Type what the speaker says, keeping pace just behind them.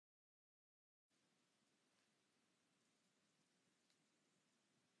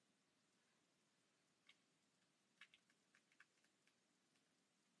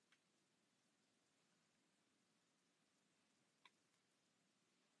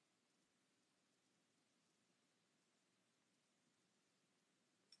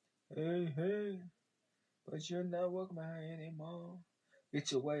Hey, hey, but you're not welcome here anymore.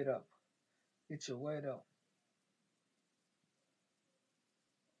 Get your weight up. Get your weight up.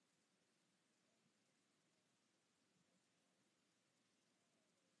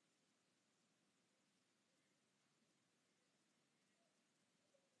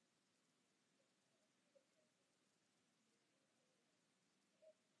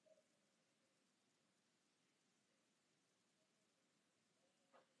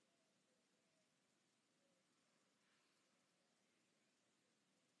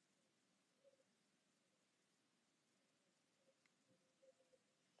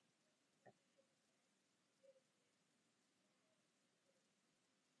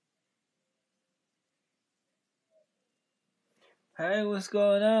 Hey, what's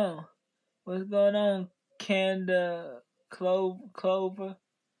going on? What's going on, Canda Clover?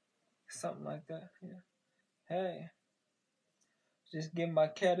 Something like that. Yeah. Hey, just give my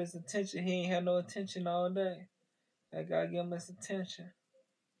cat his attention. He ain't had no attention all day. I gotta give him his attention.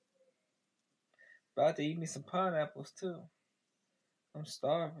 About to eat me some pineapples too. I'm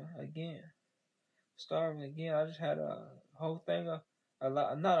starving again. Starving again. I just had a whole thing of a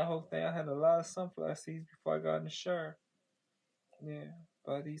lot. Not a whole thing. I had a lot of sunflower seeds before I got in the shower. Yeah,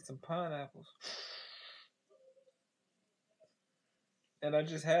 about to eat some pineapples. And I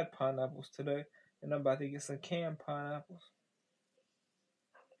just had pineapples today, and I'm about to get some canned pineapples.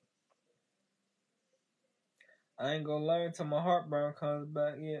 I ain't gonna learn till my heartburn comes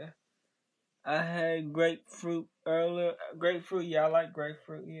back. Yeah, I had grapefruit earlier. Grapefruit, yeah, I like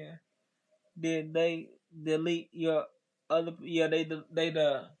grapefruit. Yeah. Did they delete your other? Yeah, they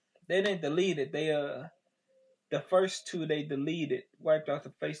didn't delete it. They the first two they deleted, wiped off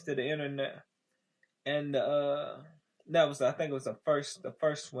the face of the internet, and that was, I think it was the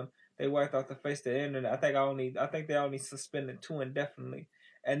first one they wiped off the face of the internet. I think they only suspended two indefinitely,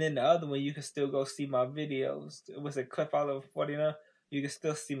 and then the other one you can still go see my videos. It was a Cliff Oliver 49. You can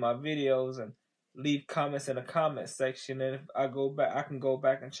still see my videos and leave comments in the comment section. And if I go back, I can go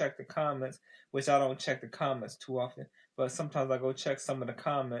back and check the comments, which I don't check the comments too often, but sometimes I go check some of the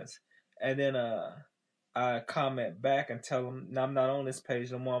comments, and then I comment back and tell them, no, I'm not on this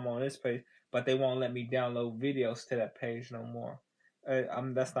page no more. I'm on this page, but they won't let me download videos to that page no more.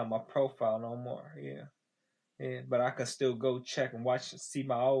 That's not my profile no more. Yeah, yeah. But I can still go check and watch, see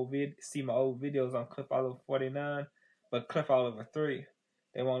my old videos on Cliff Oliver 49, but Cliff Oliver 3,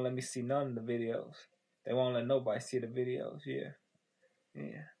 they won't let me see none of the videos. They won't let nobody see the videos. Yeah,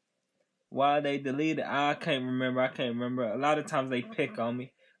 yeah. Why they deleted? I can't remember. A lot of times they pick on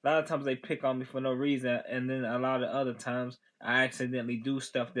me. A lot of times they pick on me for no reason, and then a lot of other times I accidentally do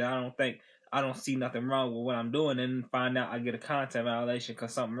stuff that I don't see nothing wrong with what I'm doing, and find out I get a content violation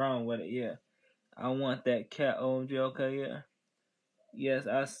because something wrong with it. Yeah, I want that cat. OMG. Okay, yeah. Yes,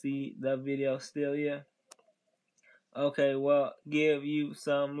 I see the video still. Yeah. Okay, well, give you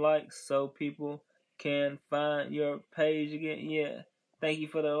some likes so people can find your page again. Yeah. Thank you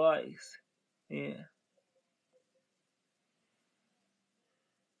for the likes. Yeah.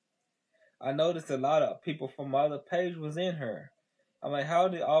 I noticed a lot of people from my other page was in her. I'm like, how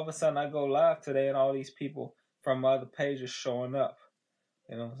did all of a sudden I go live today and all these people from my other page are showing up?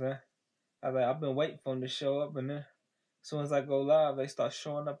 You know what I'm saying? I was like, I've been waiting for them to show up, and then as soon as I go live, they start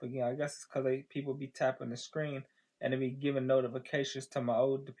showing up again. I guess it's because people be tapping the screen and they be giving notifications to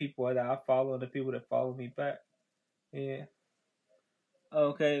the people that I follow and the people that follow me back. Yeah.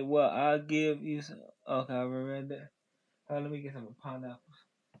 Okay, well, I'll give you some. Okay, I read that. Let me get some pineapples.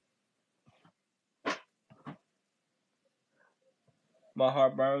 My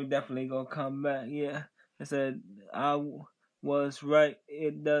heartburn definitely gonna come back. Yeah, I said was right.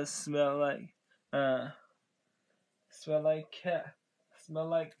 It does smell like cat, smell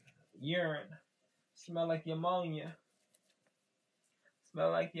like urine, smell like pneumonia,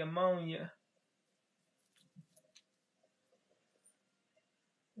 smell like pneumonia.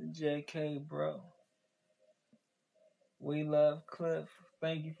 JK, bro. We love Cliff.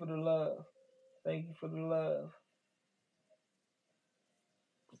 Thank you for the love. Thank you for the love.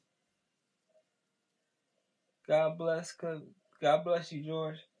 God bless Cliff. God bless you,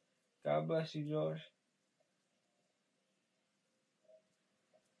 George. God bless you, George.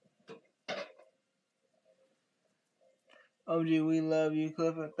 OG, we love you,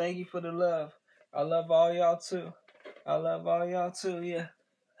 Clifford. Thank you for the love. I love all y'all too. I love all y'all too, yeah.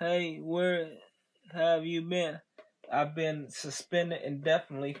 Hey, where have you been? I've been suspended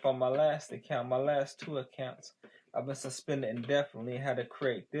indefinitely from my last account, my last two accounts. I've been suspended indefinitely. I had to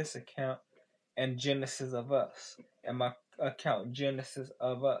create this account and Genesis of Us. And my account, Genesis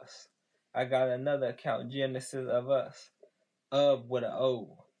of Us. I got another account, Genesis of Us. Of with an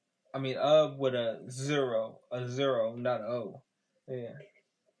O. I mean, of with a zero, not a O. Yeah.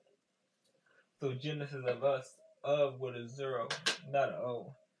 So Genesis of us, of with a zero, not a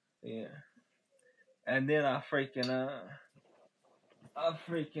O. Yeah. And then I freaking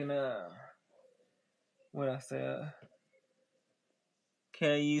what I say?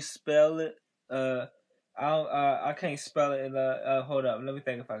 Can you spell it? I can't spell it. Hold up, let me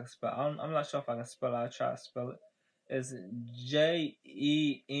think if I can spell. I'm not sure if I can spell it. I'll try to spell it. It's Jene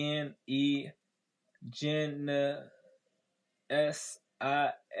Genesis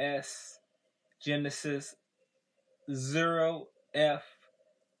Genesis 0FUS.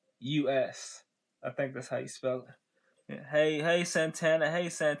 I think that's how you spell it. Yeah. Hey Santana. Hey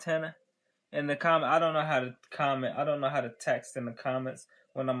Santana. In the comment, I don't know how to comment. I don't know how to text in the comments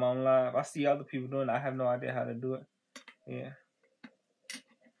when I'm on live. I see other people doing it. I have no idea how to do it. Yeah.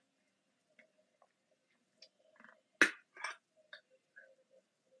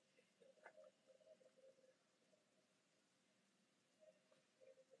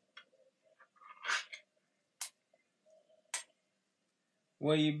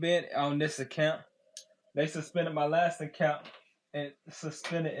 Where you been on this account? They suspended my last account and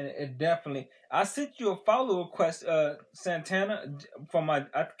suspended it definitely. I sent you a follow request, Santana, from my.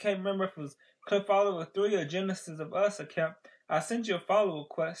 I can't remember if it was Cliff Follower 3 or Genesis of Us account. I sent you a follow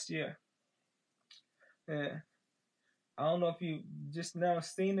request. Yeah. Yeah. I don't know if you just now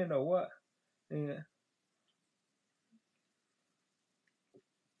seen it or what. Yeah.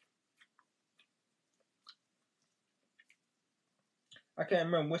 I can't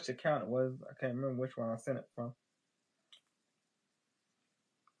remember which account it was. I can't remember which one I sent it from.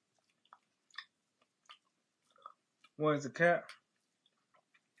 Where's the cat?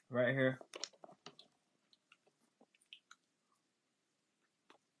 Right here.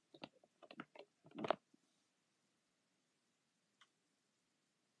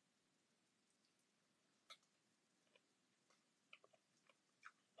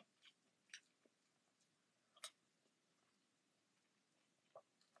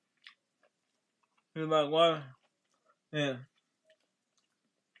 He like water. Yeah.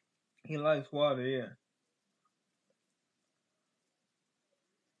 He likes water, yeah.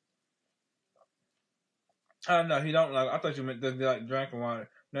 Oh no, he don't like. I thought you meant that he like drinking water.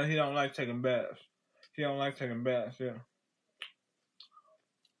 No, he don't like taking baths. He don't like taking baths. Yeah.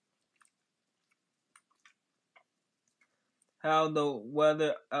 How the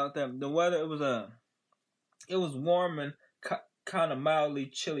weather out there? The weather it was warm and kind of mildly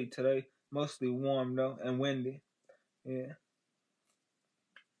chilly today. Mostly warm though and windy. Yeah.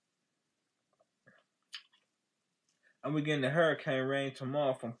 And we getting the hurricane rain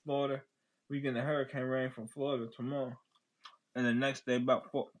tomorrow from Florida. We getting the hurricane rain from Florida tomorrow. And the next day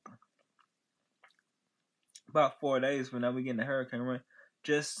about 4 days from now we getting the hurricane rain.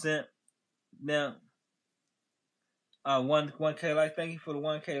 Just sent down 1K like. Thank you for the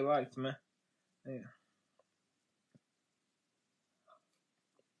 1K likes, man. Yeah.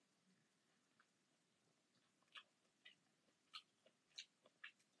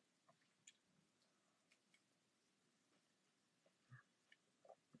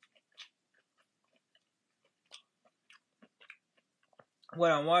 What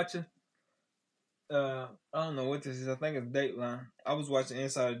I'm watching, I don't know what this is. I think it's Dateline. I was watching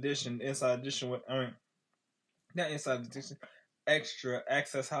Inside Edition. Inside Edition with not Inside Edition, Extra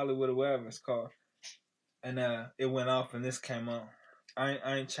Access Hollywood or whatever it's called. And it went off and this came on. I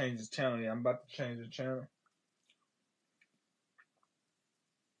ain't changed the channel yet. I'm about to change the channel.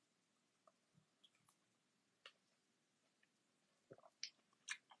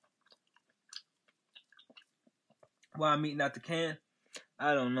 Why I'm eating out the can?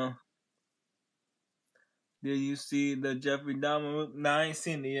 I don't know. Did you see the Jeffrey Dahmer movie? No, I ain't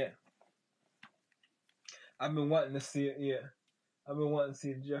seen it yet. I've been wanting to see it, yeah. I've been wanting to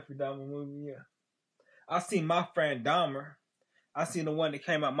see the Jeffrey Dahmer movie, yeah. I seen My Friend Dahmer. I seen the one that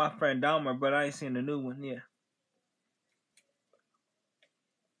came out, My Friend Dahmer, but I ain't seen the new one, yeah.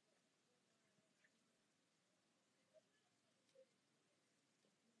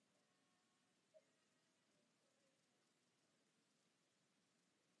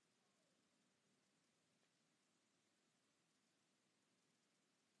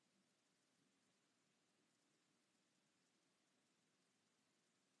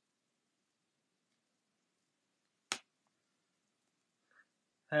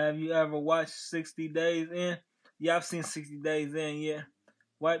 Have you ever watched 60 Days In? Yeah, I've seen 60 Days In, yeah.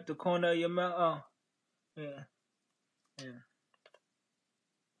 Wipe the corner of your mouth. Oh, yeah. Yeah.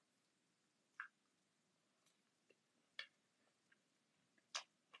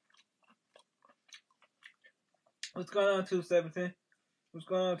 What's going on, 217? What's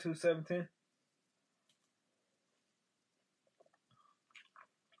going on, 217?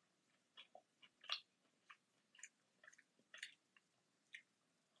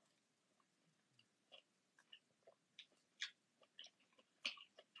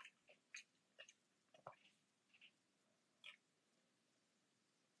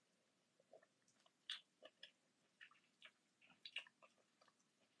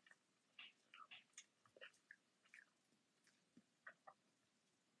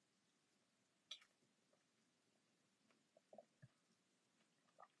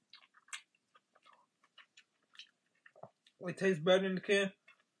 It tastes better in the can?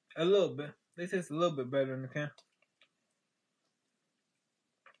 A little bit. They taste a little bit better in the can.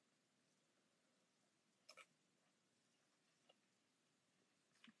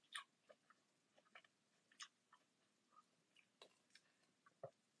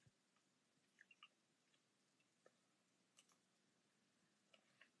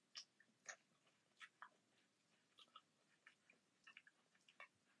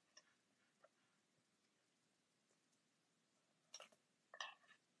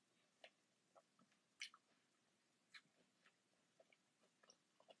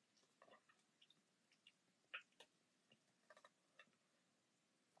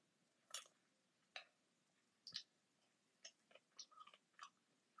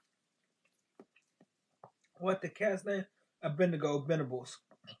 What the cat's name? Abednego Venables.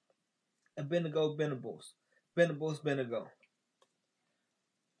 Abednego Venables. Venables Benego.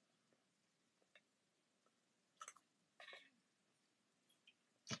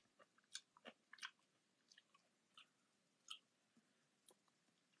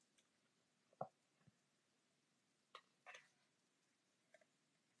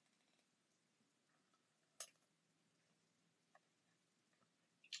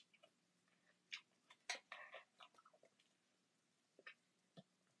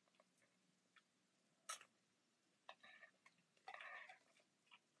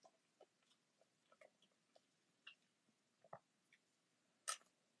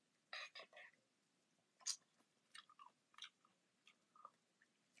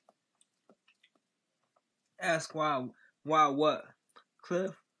 Ask why what?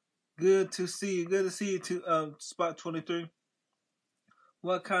 Cliff, good to see you. Good to see you to spot 23.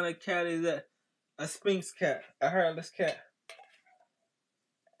 What kind of cat is that? A Sphinx cat. A hairless cat.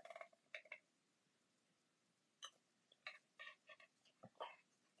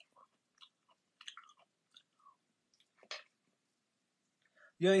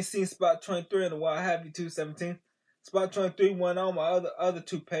 You ain't seen spot 23 in a while, have you, 217? Spot 23 went on my other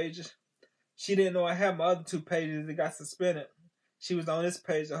two pages. She didn't know I had my other two pages. It got suspended. She was on this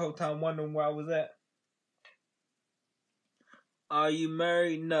page the whole time wondering where I was at. Are you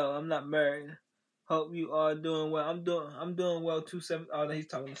married? No, I'm not married. Hope you are doing well. I'm doing well. 27. Oh, he's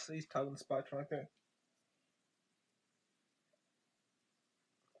talking to spot 23.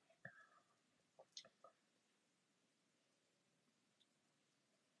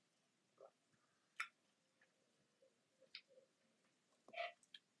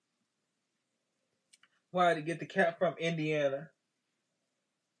 Why to get the cat from Indiana?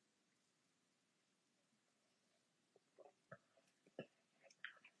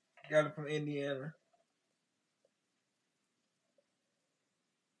 Got it from Indiana.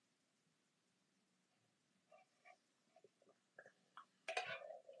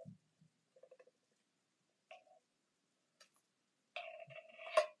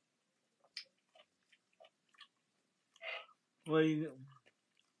 What you?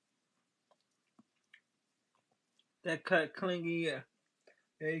 That cut clingy, yeah.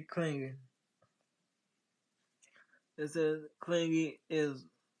 Very clingy. It says clingy is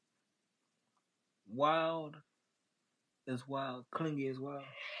wild. Is wild. Clingy is wild.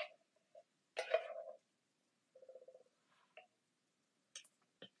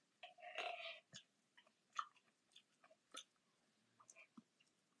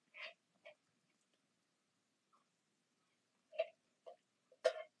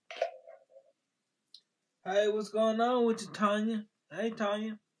 Hey, what's going on with you, Tanya? Hey,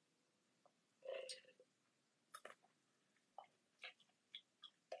 Tanya.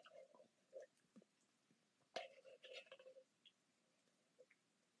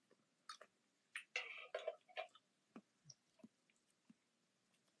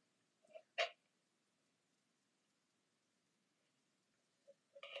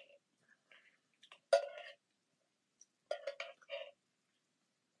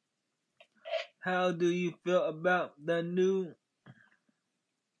 How do you feel about the new?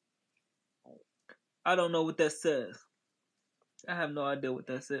 I don't know what that says. I have no idea what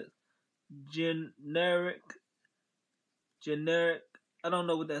that says. Generic I don't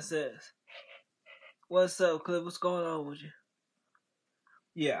know what that says. What's up, Cliff? What's going on with you?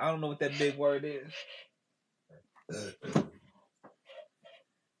 Yeah, I don't know what that big word is.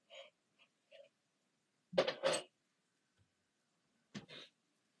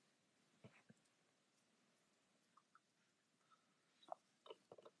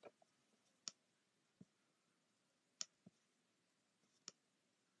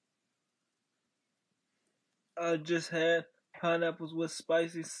 I just had pineapples with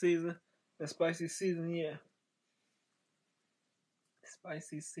spicy season. The spicy season, yeah.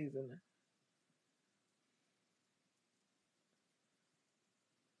 Spicy seasoning.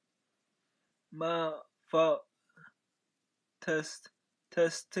 My fault. Test,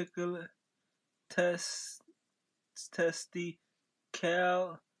 testicular, test, testical,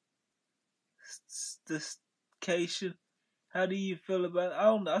 testication. How do you feel about it? I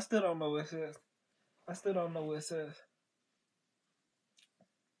don't know. I still don't know what it says. I still don't know what it says.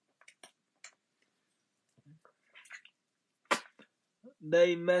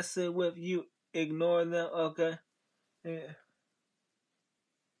 They messing with you. Ignore them. Okay. Yeah.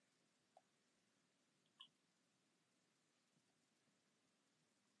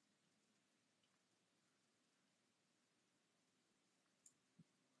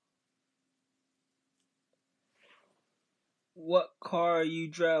 What car you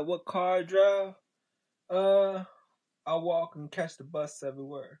drive? What car I drive? Uh, I walk and catch the bus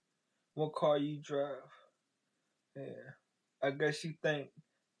everywhere. What car you drive? Yeah. I guess you think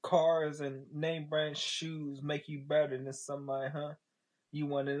cars and name brand shoes make you better than somebody, huh? You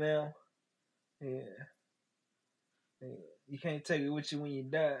one of them? Yeah. Yeah. You can't take it with you when you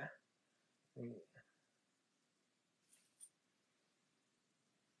die. Yeah.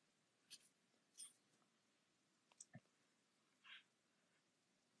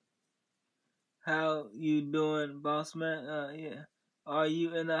 How you doing, boss man? Yeah. Are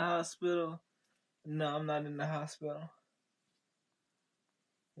you in the hospital? No, I'm not in the hospital.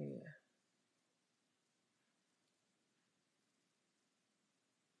 Yeah.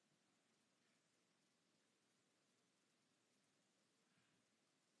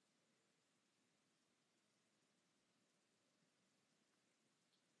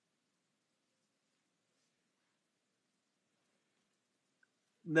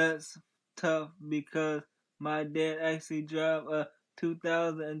 That's tough because my dad actually drive a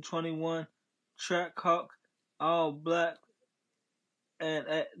 2021 Trackhawk, all black and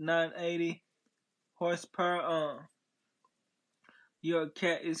at 980 horsepower. Your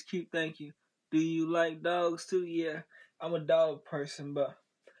cat is cute, thank you. Do you like dogs too? Yeah, I'm a dog person, but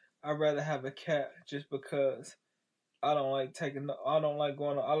I'd rather have a cat just because I don't like taking. I don't like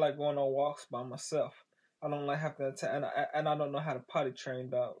going. I like going on walks by myself. I don't like having to, and I don't know how to potty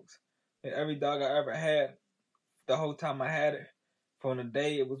train dogs. And every dog I ever had, the whole time I had it, from the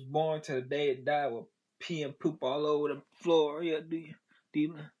day it was born to the day it died, would pee and poop all over the floor. Yeah, do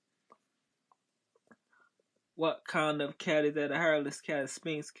you what kind of cat is that? A hairless cat, a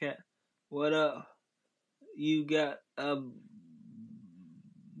Sphinx cat. What up? You got a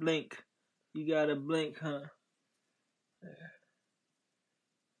blink. You got a blink, huh?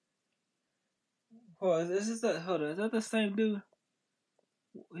 Hold on, hold on, is that the same dude?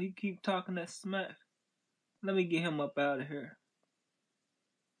 He keep talking that smack. Let me get him up out of here.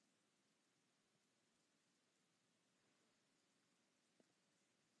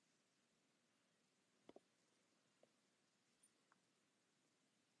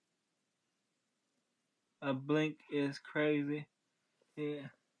 A blink is crazy. Yeah.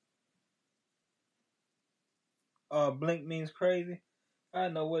 Blink means crazy. I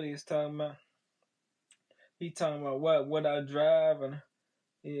know what he's talking about. He talking about what I drive and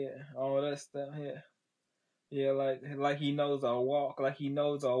yeah, all that stuff. Yeah, yeah, like he knows I'll walk. Like he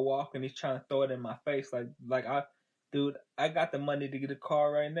knows I'll walk, and he's trying to throw it in my face. Like dude, I got the money to get a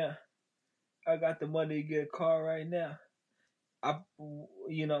car right now. I got the money to get a car right now. I,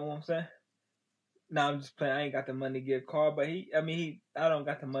 you know what I'm saying? No, I'm just playing. I ain't got the money to get a car, but I don't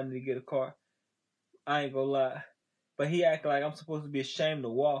got the money to get a car. I ain't gonna lie, but he act like I'm supposed to be ashamed to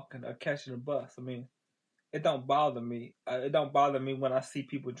walk and or catching a bus. I mean, it don't bother me. It don't bother me when I see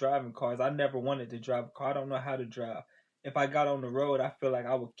people driving cars. I never wanted to drive a car. I don't know how to drive. If I got on the road, I feel like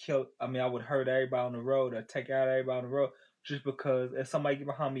I would kill. I mean, I would hurt everybody on the road or take out everybody on the road just because if somebody get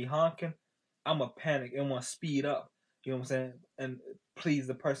behind me honking, I'm a panic and want to speed up. You know what I'm saying? And please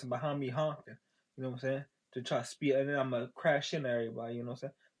the person behind me honking. You know what I'm saying? To try to speed, and then I'm gonna crash into everybody. You know what I'm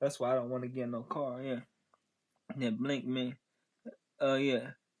saying? That's why I don't want to get in no car. Yeah, yeah. Blink me.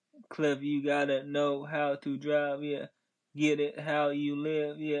 Yeah. Cliff, you gotta know how to drive, yeah. Get it how you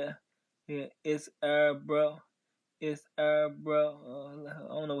live, yeah. Yeah, it's bro. It's Arab, bro. I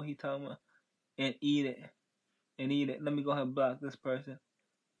don't know what he talking about. And eat it. And eat it. Let me go ahead and block this person.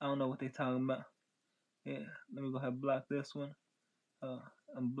 I don't know what they talking about. Yeah. Let me go ahead and block this one.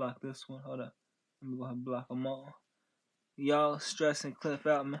 And block this one. Hold up. Let me go ahead and block them all. Y'all stressing Cliff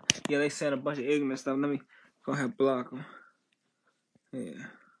out, man. Yeah, they saying a bunch of ignorant stuff. Let me go ahead and block them. Yeah.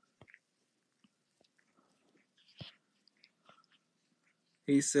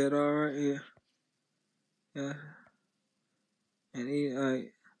 He said, all right, yeah. Yeah. And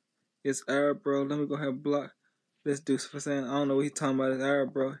it's Arab, bro. Let me go ahead and block this dude for saying, I don't know what he's talking about. It's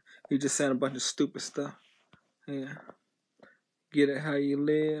Arab, bro. He just saying a bunch of stupid stuff. Yeah. Get it how you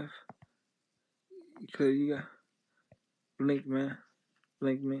live. Because you got Blink, man.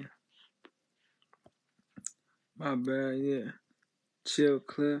 Blink, man. My bad, yeah. Chill,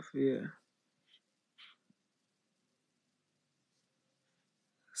 Cliff, yeah.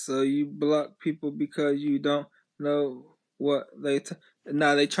 So you block people because you don't know what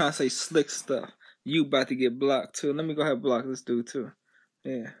now they trying to say slick stuff. You about to get blocked too. Let me go ahead and block this dude too.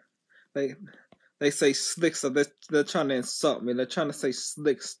 Yeah. They say slick stuff. They're trying to insult me. They're trying to say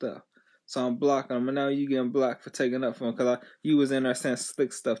slick stuff. So I'm blocking them. And now you getting blocked for taking up for them because you was in there saying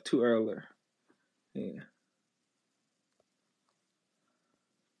slick stuff too earlier. Yeah.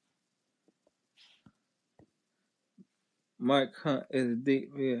 Mike Hunt is deep.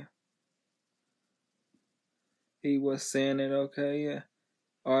 Yeah. He was saying it. Okay. Yeah.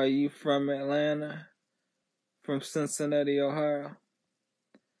 Are you from Atlanta? From Cincinnati, Ohio?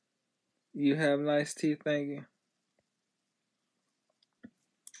 You have nice teeth, thank you.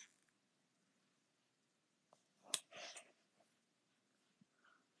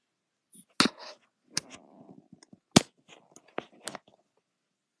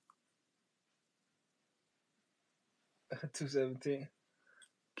 $2.17.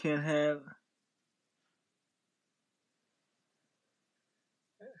 Can't have.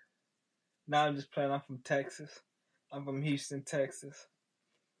 Now I'm just playing. I'm from Texas. I'm from Houston, Texas.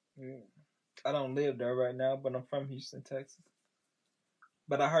 I don't live there right now, but I'm from Houston, Texas.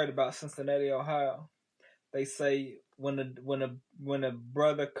 But I heard about Cincinnati, Ohio. They say when a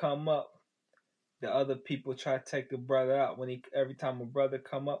brother come up, the other people try to take the brother out. Every time a brother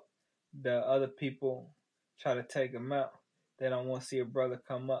come up, the other people try to take him out. They don't want to see a brother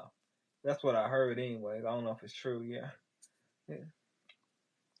come up. That's what I heard anyway. I don't know if it's true. Yeah.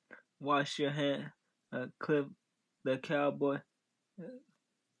 Wash your hand. Cliff, the cowboy.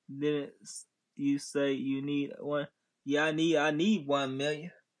 Didn't you say you need one? Yeah, I need 1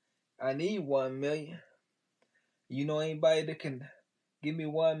 million. I need 1 million. You know anybody that can give me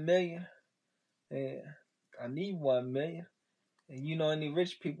 1 million? Yeah, I need 1 million. And you know any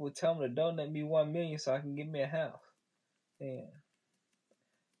rich people, tell them to donate me 1 million so I can get me a house. Yeah.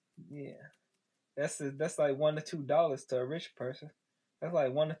 That's like $1 to $2 to a rich person. That's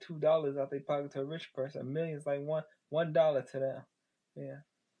like $1 to $2 out their pocket to a rich person. $1 million is like $1 to them. Yeah.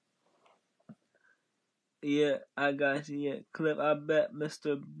 Yeah, I got you. Yeah, Cliff. I bet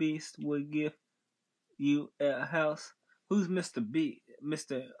Mr. Beast would give you a house. Who's Mr. Beast?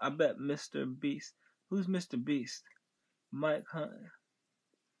 I bet Mr. Beast. Who's Mr. Beast? Mike Hunt.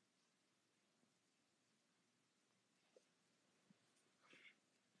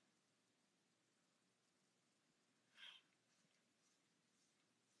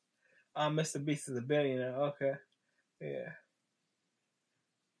 Mr. Beast is a billionaire. Okay. Yeah.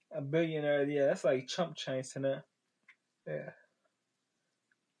 A billionaire. Yeah, that's like chump change to them. Yeah.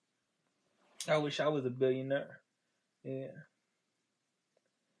 I wish I was a billionaire. Yeah.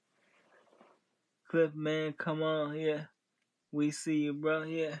 Cliff, man, come on. Yeah. We see you, bro.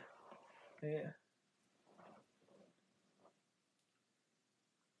 Yeah. Yeah.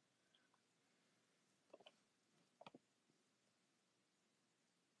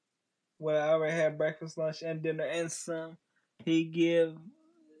 Well, I already had breakfast, lunch, and dinner, and some. He give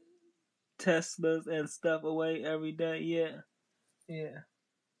Teslas and stuff away every day. Yeah. Yeah.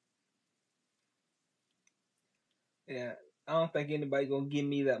 Yeah. I don't think anybody gonna give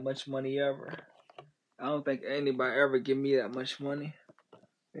me that much money ever. I don't think anybody ever give me that much money.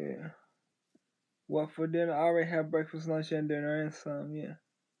 Yeah. What for dinner? I already have breakfast, lunch, and dinner, and some. Yeah.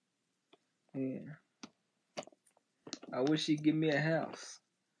 Yeah. I wish he'd give me a house.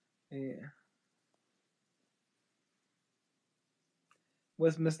 Yeah.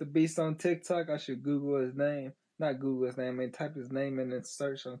 What's Mr. Beast on TikTok? I should Google his name. Not Google his name, and type his name in and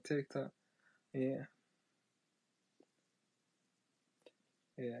search on TikTok. Yeah.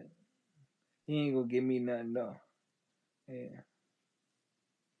 Yeah. He ain't gonna give me nothing though. Yeah.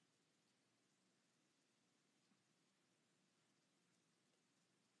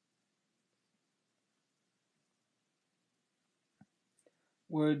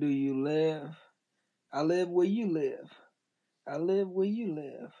 Where do you live? I live where you live. I live where you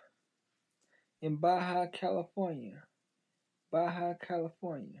live. In Baja California. Baja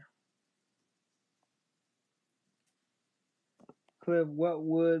California. Cliff, what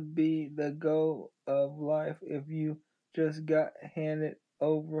would be the goal of life if you just got handed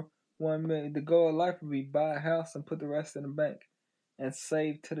over 1 million? The goal of life would be buy a house and put the rest in the bank and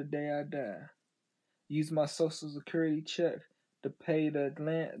save to the day I die. Use my social security check to pay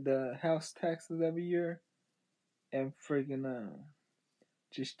the house taxes every year and freaking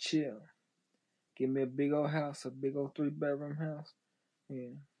just chill. Give me a big old house, a big old 3 bedroom house.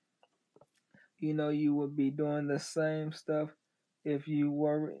 Yeah. You know you would be doing the same stuff if you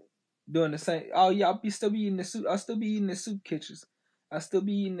were doing the same. Oh yeah, still be eating the soup. I'll still be eating the soup kitchens. I still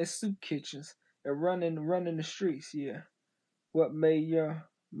be eating the soup kitchens and running the streets. Yeah. What made your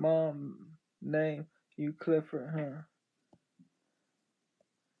mom name you Clifford? Huh?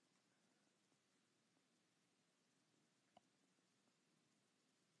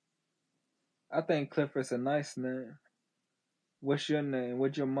 I think Clifford's a nice name. What's your name?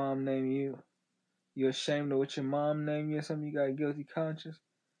 What'd your mom name you? You ashamed of what your mom named you or something? You got a guilty conscience?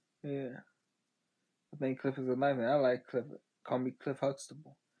 Yeah. I think Cliff is a nice name. I like Cliff. Call me Cliff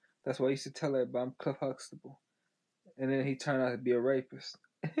Huxtable. That's why I used to tell everybody I'm Cliff Huxtable. And then he turned out to be a rapist.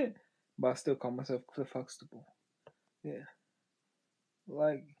 But I still call myself Cliff Huxtable. Yeah.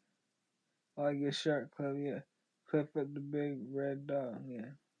 Like your shirt, Cliff, yeah. Cliff with the big red dog,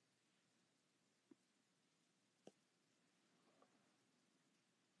 yeah.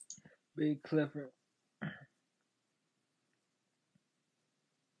 Big Clifford.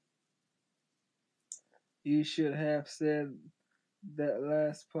 You should have said that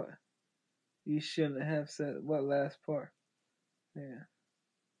last part. You shouldn't have said what last part? Yeah.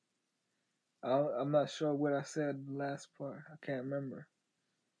 I'm not sure what I said the last part. I can't remember.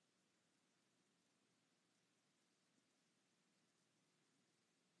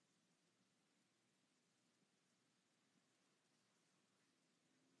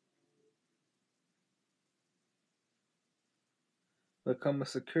 Become a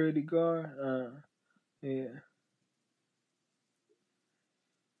security guard? Yeah.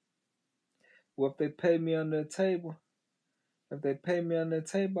 Well, if they pay me under the table,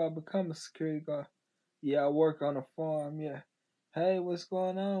 I'll become a security guard. Yeah, I work on a farm. Yeah. Hey, what's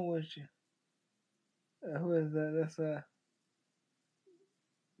going on with you? Who is that? That's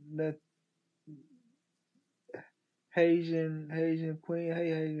that Haitian queen. Hey,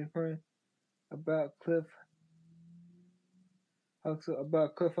 Haitian queen. About Cliff Huxtable.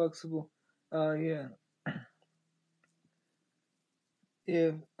 About Cliff Huxtable. Yeah.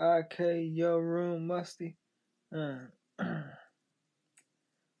 If I K your room musty. Uh,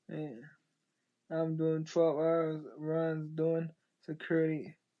 yeah. I'm doing 12 hours runs doing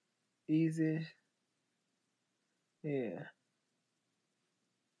security easy. Yeah.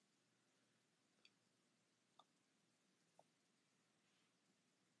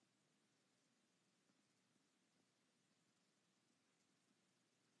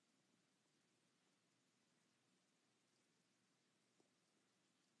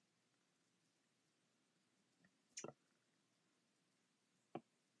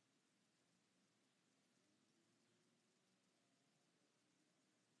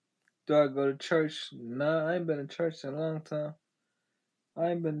 Do I go to church? Nah, I ain't been to church in a long time.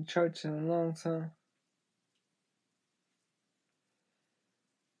 I ain't been to church in a long time.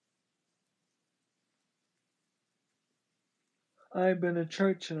 I ain't been to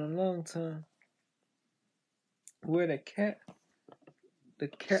church in a long time. Where the cat? The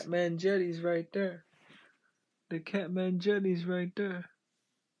Catman Jetty's right there. The Catman Jetty's right there.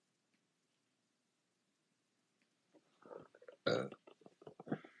 Uh,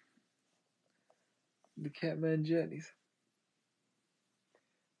 the Catman Jetties.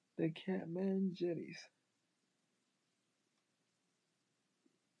 The Catman Jetties.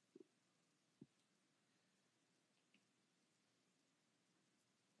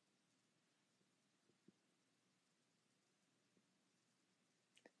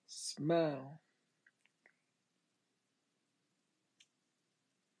 Smile.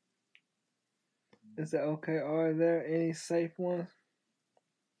 Is that okay? Are there any safe ones?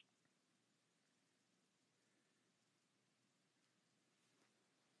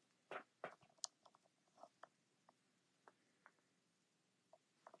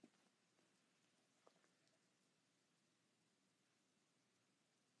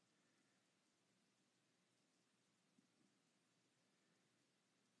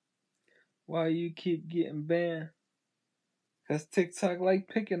 Why you keep getting banned? Cause TikTok like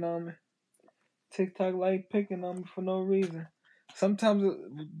picking on me. TikTok like picking on me for no reason. sometimes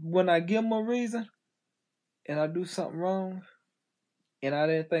when I give them a reason and I do something wrong, and I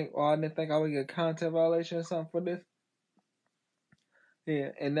didn't think I would get a content violation or something for this. Yeah,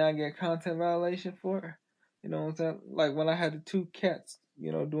 and then I get a content violation for it. You know what I'm saying? Like when I had the two cats,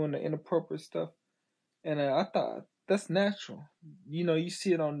 doing the inappropriate stuff, and I thought that's natural. You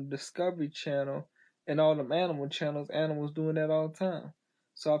see it on the Discovery Channel and all them animal channels. Animals doing that all the time.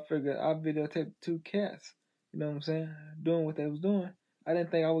 So I figured I videotaped the two cats. You know what I'm saying? Doing what they was doing. I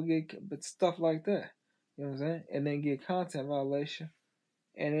didn't think I would get, but stuff like that. You know what I'm saying? And then get content violation,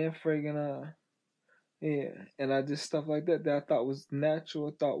 and then friggin' yeah, and I just stuff like that I thought was natural.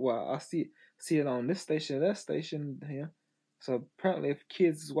 I thought, well, I see it on this station, that station here. So apparently, if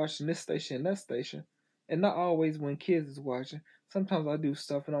kids is watching this station and that station, and not always when kids is watching, sometimes I do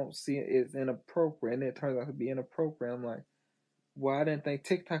stuff and I don't see it's inappropriate, and it turns out to be inappropriate. I'm like, well, I didn't think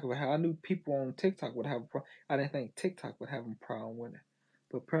TikTok would have. I knew people on TikTok would have a problem. I didn't think TikTok would have a problem with it.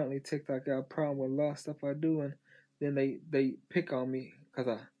 But apparently, TikTok got a problem with a lot of stuff I do, and then they pick on me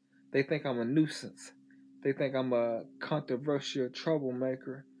because they think I'm a nuisance. They think I'm a controversial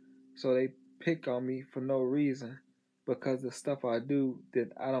troublemaker, so they pick on me for no reason because the stuff I do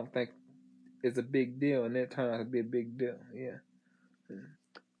that I don't think is a big deal, and it turned out to be a big deal. Yeah.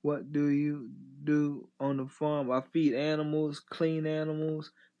 What do you do on the farm? I feed animals, clean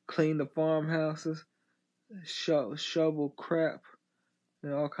the farmhouses, shovel crap,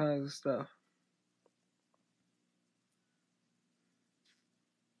 and all kinds of stuff.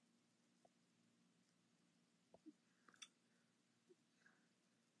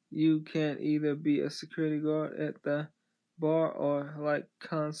 You can either be a security guard at the bar or like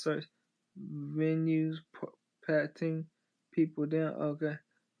concerts, venues, patting people down. Okay,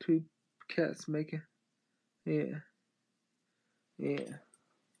 two cats making. Yeah, yeah.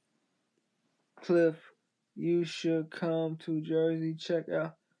 Cliff, you should come to Jersey. Check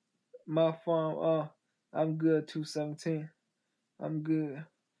out my farm. Oh, I'm good. 217. I'm good.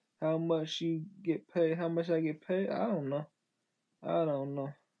 How much you get paid? How much I get paid? I don't know. I don't know.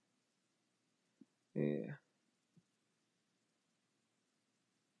 Yeah.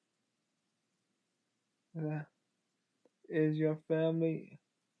 Yeah. Is your family?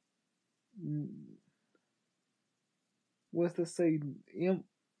 What's to say?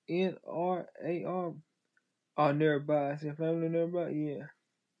 MNRAR? Oh, nearby. Is your family nearby? Yeah.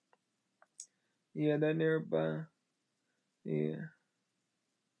 Yeah, that nearby. Yeah.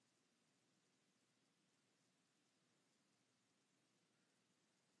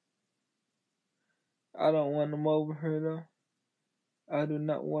 I don't want them over here though. I do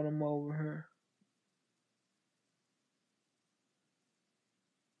not want them over here.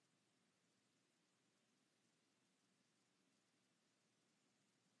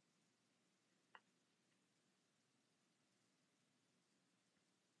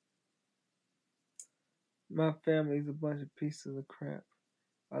 My family's a bunch of pieces of crap.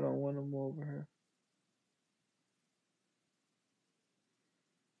 I don't want them over here.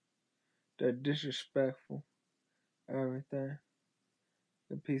 They're disrespectful. Everything.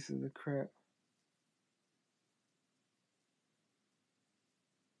 The pieces of crap.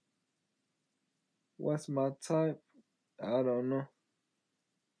 What's my type? I don't know.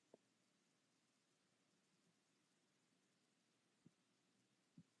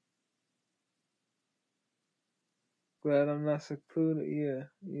 Glad I'm not secluded. Yeah,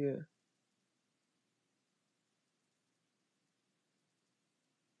 yeah.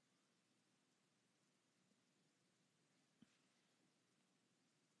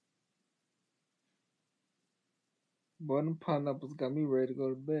 Boy, them pineapples got me ready to go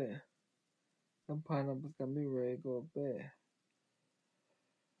to bed. Them pineapples got me ready to go to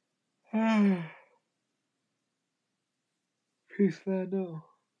bed. Peace, Fado.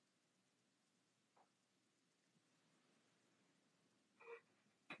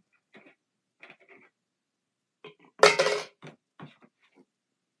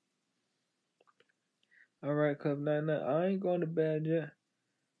 All right, Club Night Night. I ain't going to bed yet.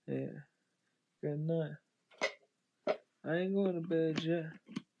 Yeah. Good night. I ain't going to bed yet.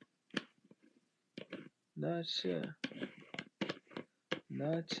 Not yet.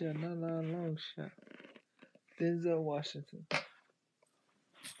 Not yet. Not a long shot. Denzel Washington.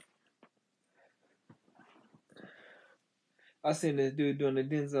 I seen this dude doing the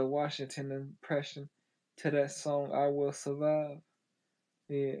Denzel Washington impression to that song "I Will Survive."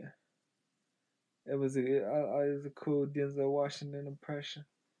 Yeah, it was a cool Denzel Washington impression.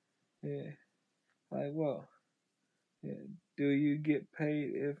 Yeah, like well, yeah. Do you get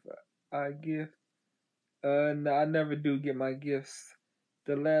paid if I gift? No, I never do get my gifts.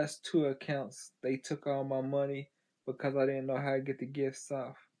 The last two accounts they took all my money because I didn't know how to get the gifts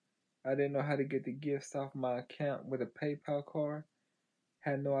off. I didn't know how to get the gifts off my account with a PayPal card.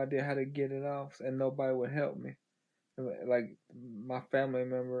 Had no idea how to get it off, and nobody would help me. Like my family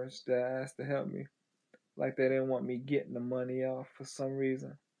members that asked to help me, like they didn't want me getting the money off for some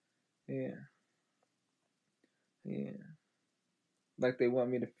reason. Yeah, yeah. Like they want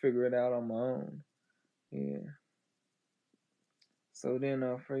me to figure it out on my own. Yeah. So then,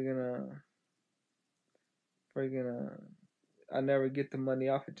 I never get the money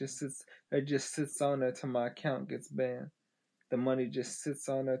off. It just sits. It just sits on there till my account gets banned. The money just sits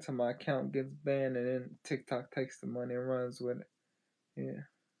on there till my account gets banned, and then TikTok takes the money and runs with it. Yeah.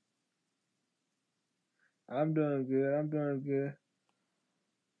 I'm doing good. I'm doing good.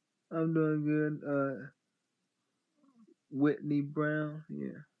 I'm doing good. Whitney Brown.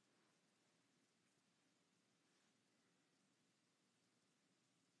 Yeah.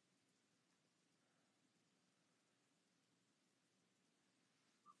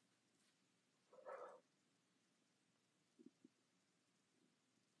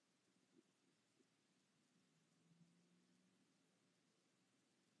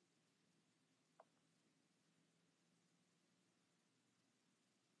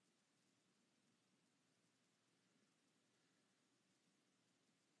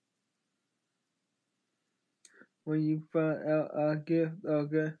 When you find out our gift,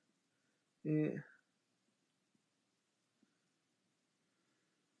 okay. Yeah.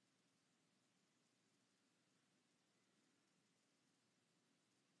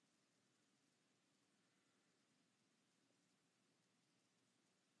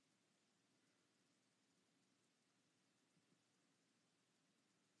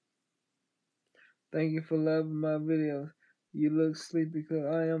 Thank you for loving my videos. You look sleepy because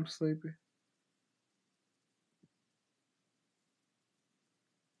I am sleepy.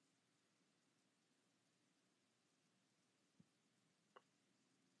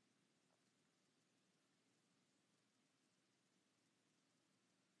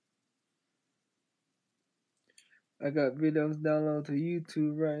 I got videos downloaded to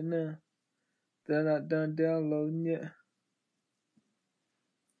YouTube right now. They're not done downloading yet.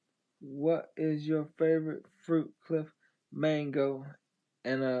 What is your favorite fruit, Cliff? Mango.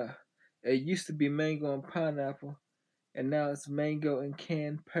 And it used to be mango and pineapple, and now it's mango and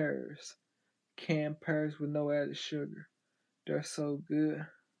canned pears. Canned pears with no added sugar. They're so good.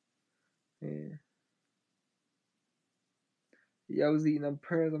 Yeah. Yeah, I was eating them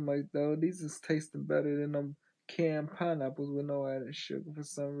pears. I'm like, though, these is tasting better than them canned pineapples with no added sugar for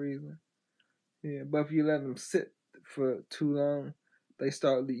some reason. Yeah, but if you let them sit for too long, they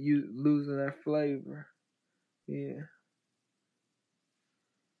start losing their flavor. Yeah,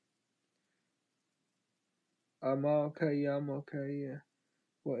 I'm okay. Yeah, I'm okay. Yeah.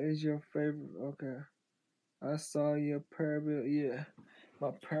 What is your favorite? Okay, I saw your pear video. Yeah,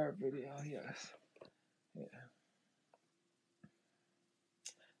 my pear video. Yes. Yeah,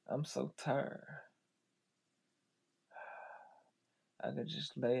 I'm so tired. I could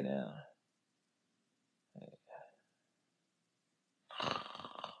just lay down.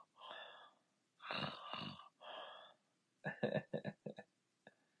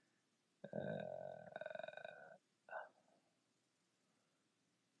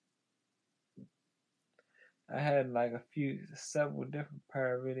 I had like several different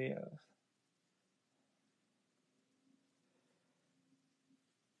pear videos.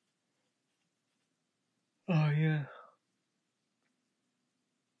 Oh yeah,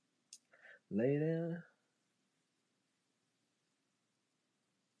 lay down.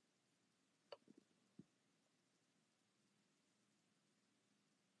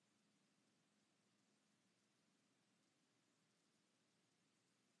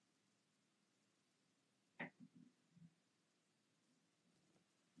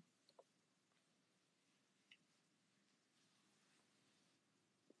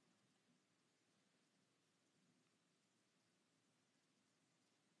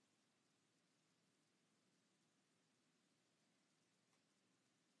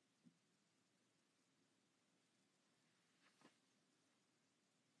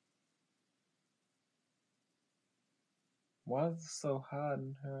 Why is it so hot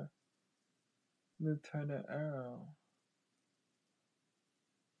in here? Let me turn that air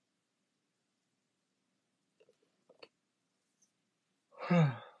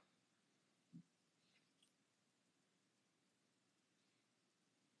on.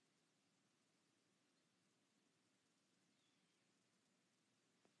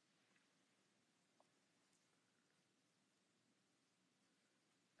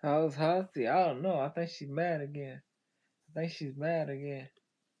 How's Halsey? I don't know. I think she's mad again. I think she's mad again.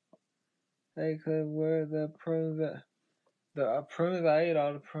 Hey, cuz where the prunes at? The prunes, I ate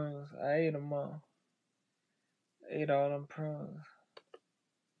all the prunes. I ate them all. Ate all them prunes.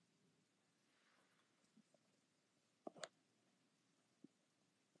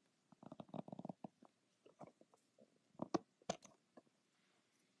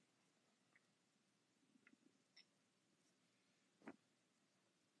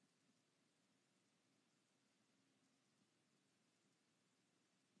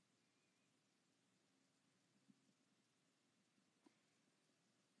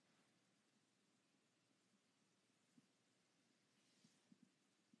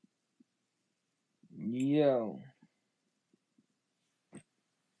 Yo,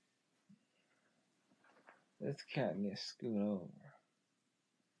 this cat needs to scoot over.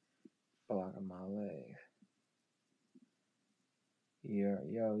 Blocking my legs.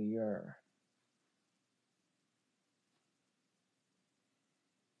 Yo.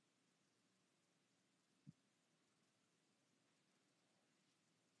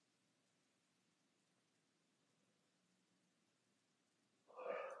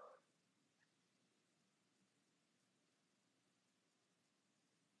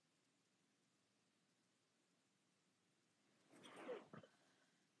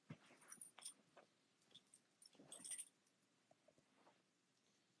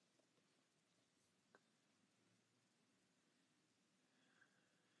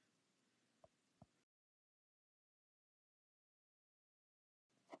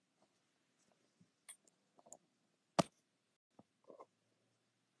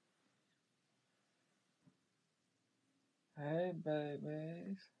 Hey,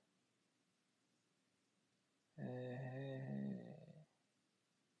 babies. Hey.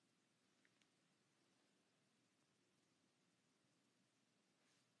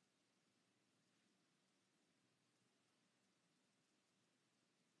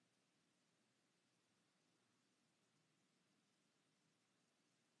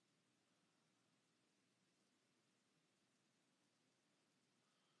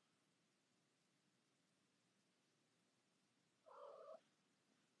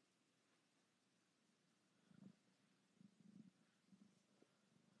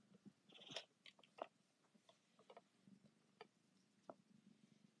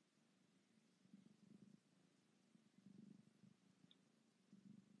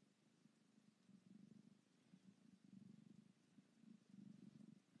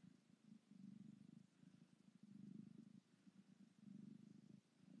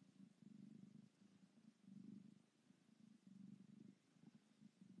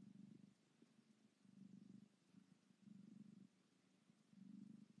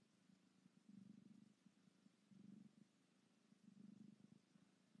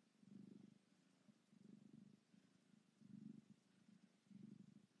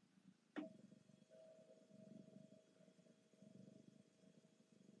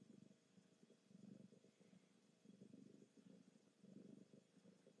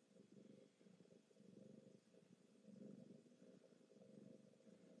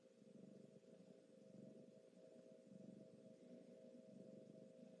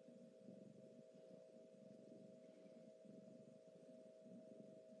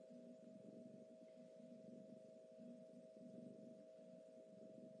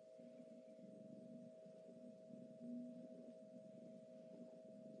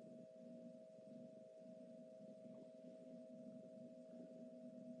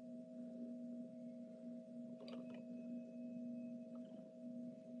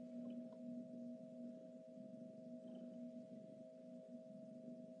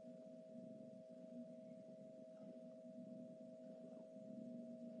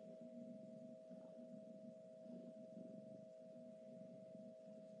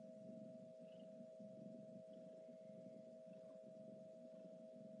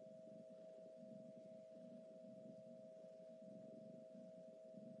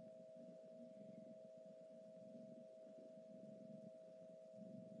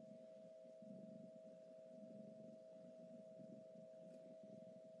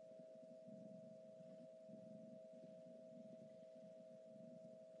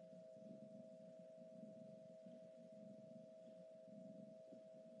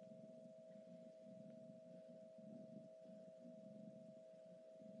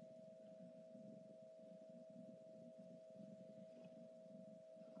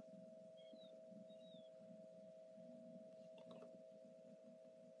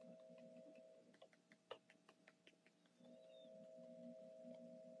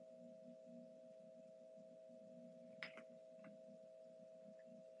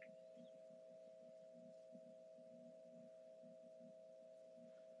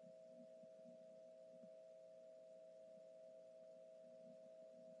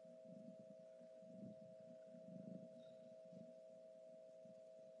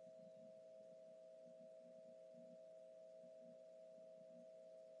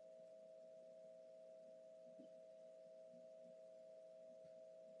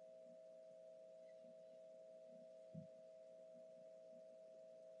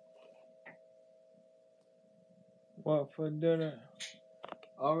 What for dinner?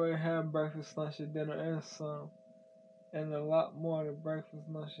 Already had breakfast, lunch, and dinner, and some, and a lot more than breakfast,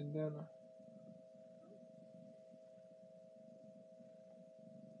 lunch, and dinner.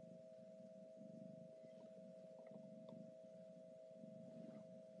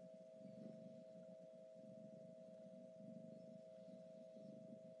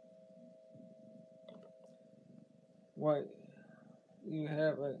 What you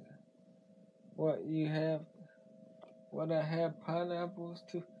have? What you have? What I have? Pineapples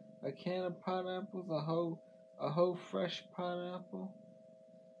too. A can of pineapples, a whole fresh pineapple,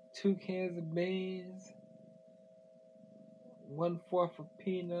 2 cans of beans, 1/4 of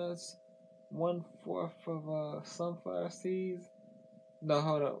peanuts, 1/4 of sunflower seeds. No,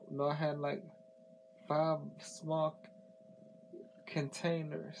 hold up. No, I had like 5 small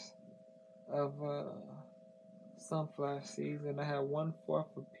containers of sunflower seeds, and I had 1/4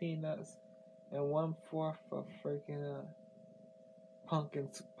 of peanuts and 1/4 of freaking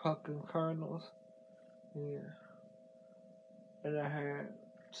pumpkin kernels. Yeah, and I had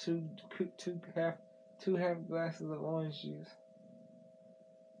two two half glasses of orange juice.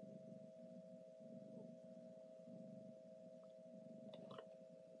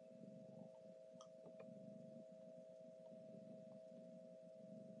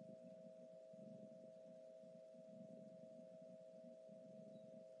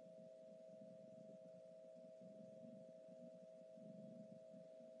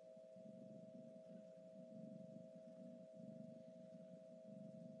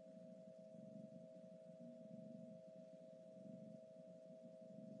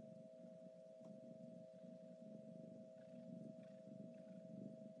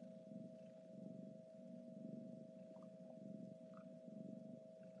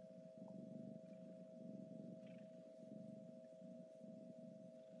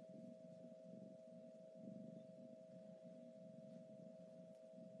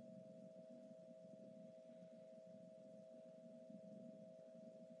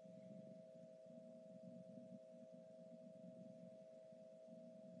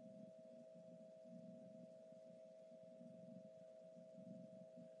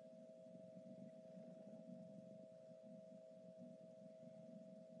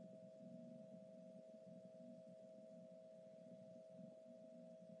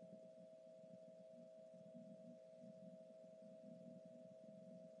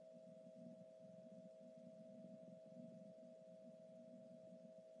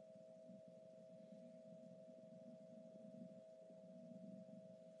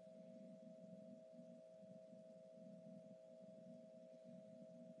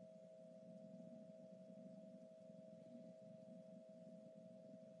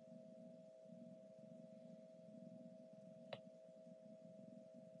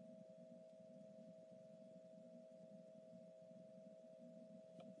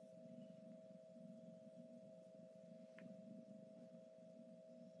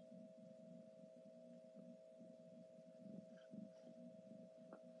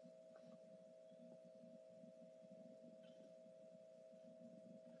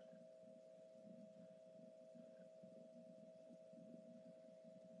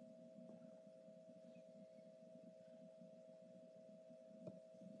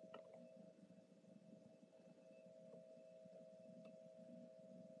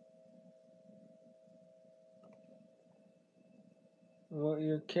 Well,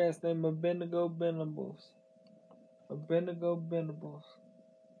 your cat's name Abednego Venables. Abednego Venables.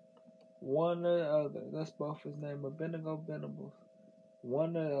 One or the other. That's both his name. Abednego Venables.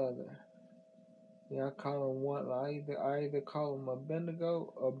 One or the other. Yeah, I call him one. I either call him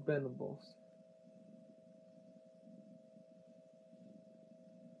Abednego or Venables.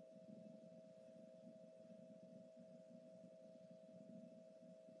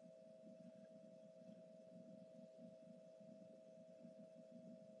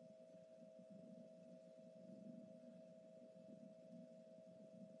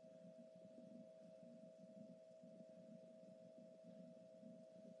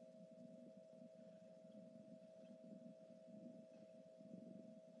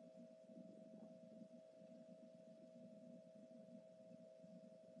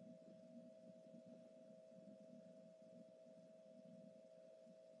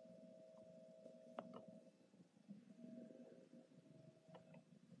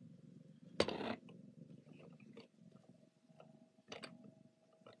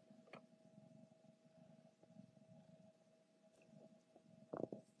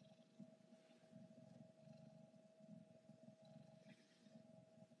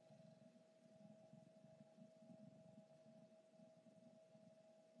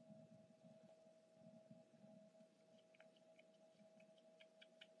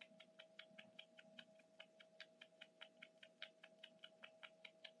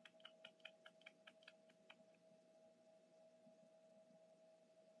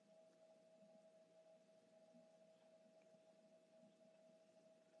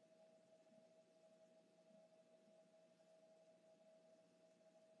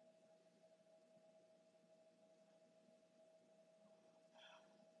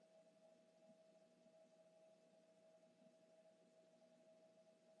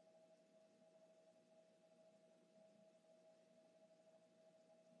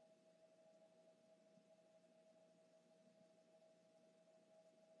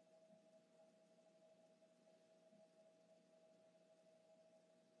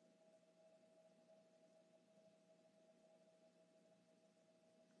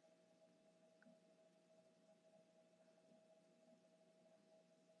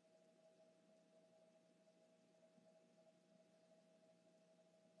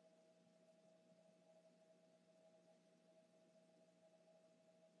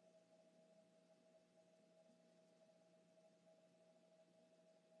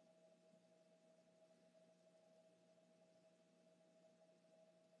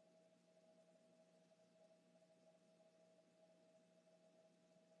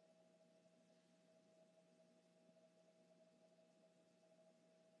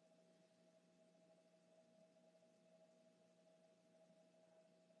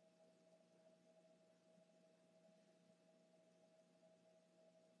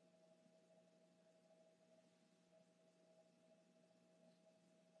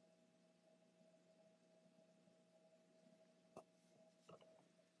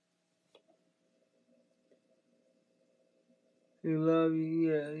 He love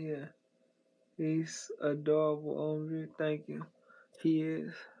you. Yeah, yeah. He's adorable on you. Thank you. He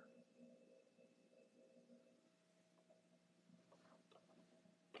is.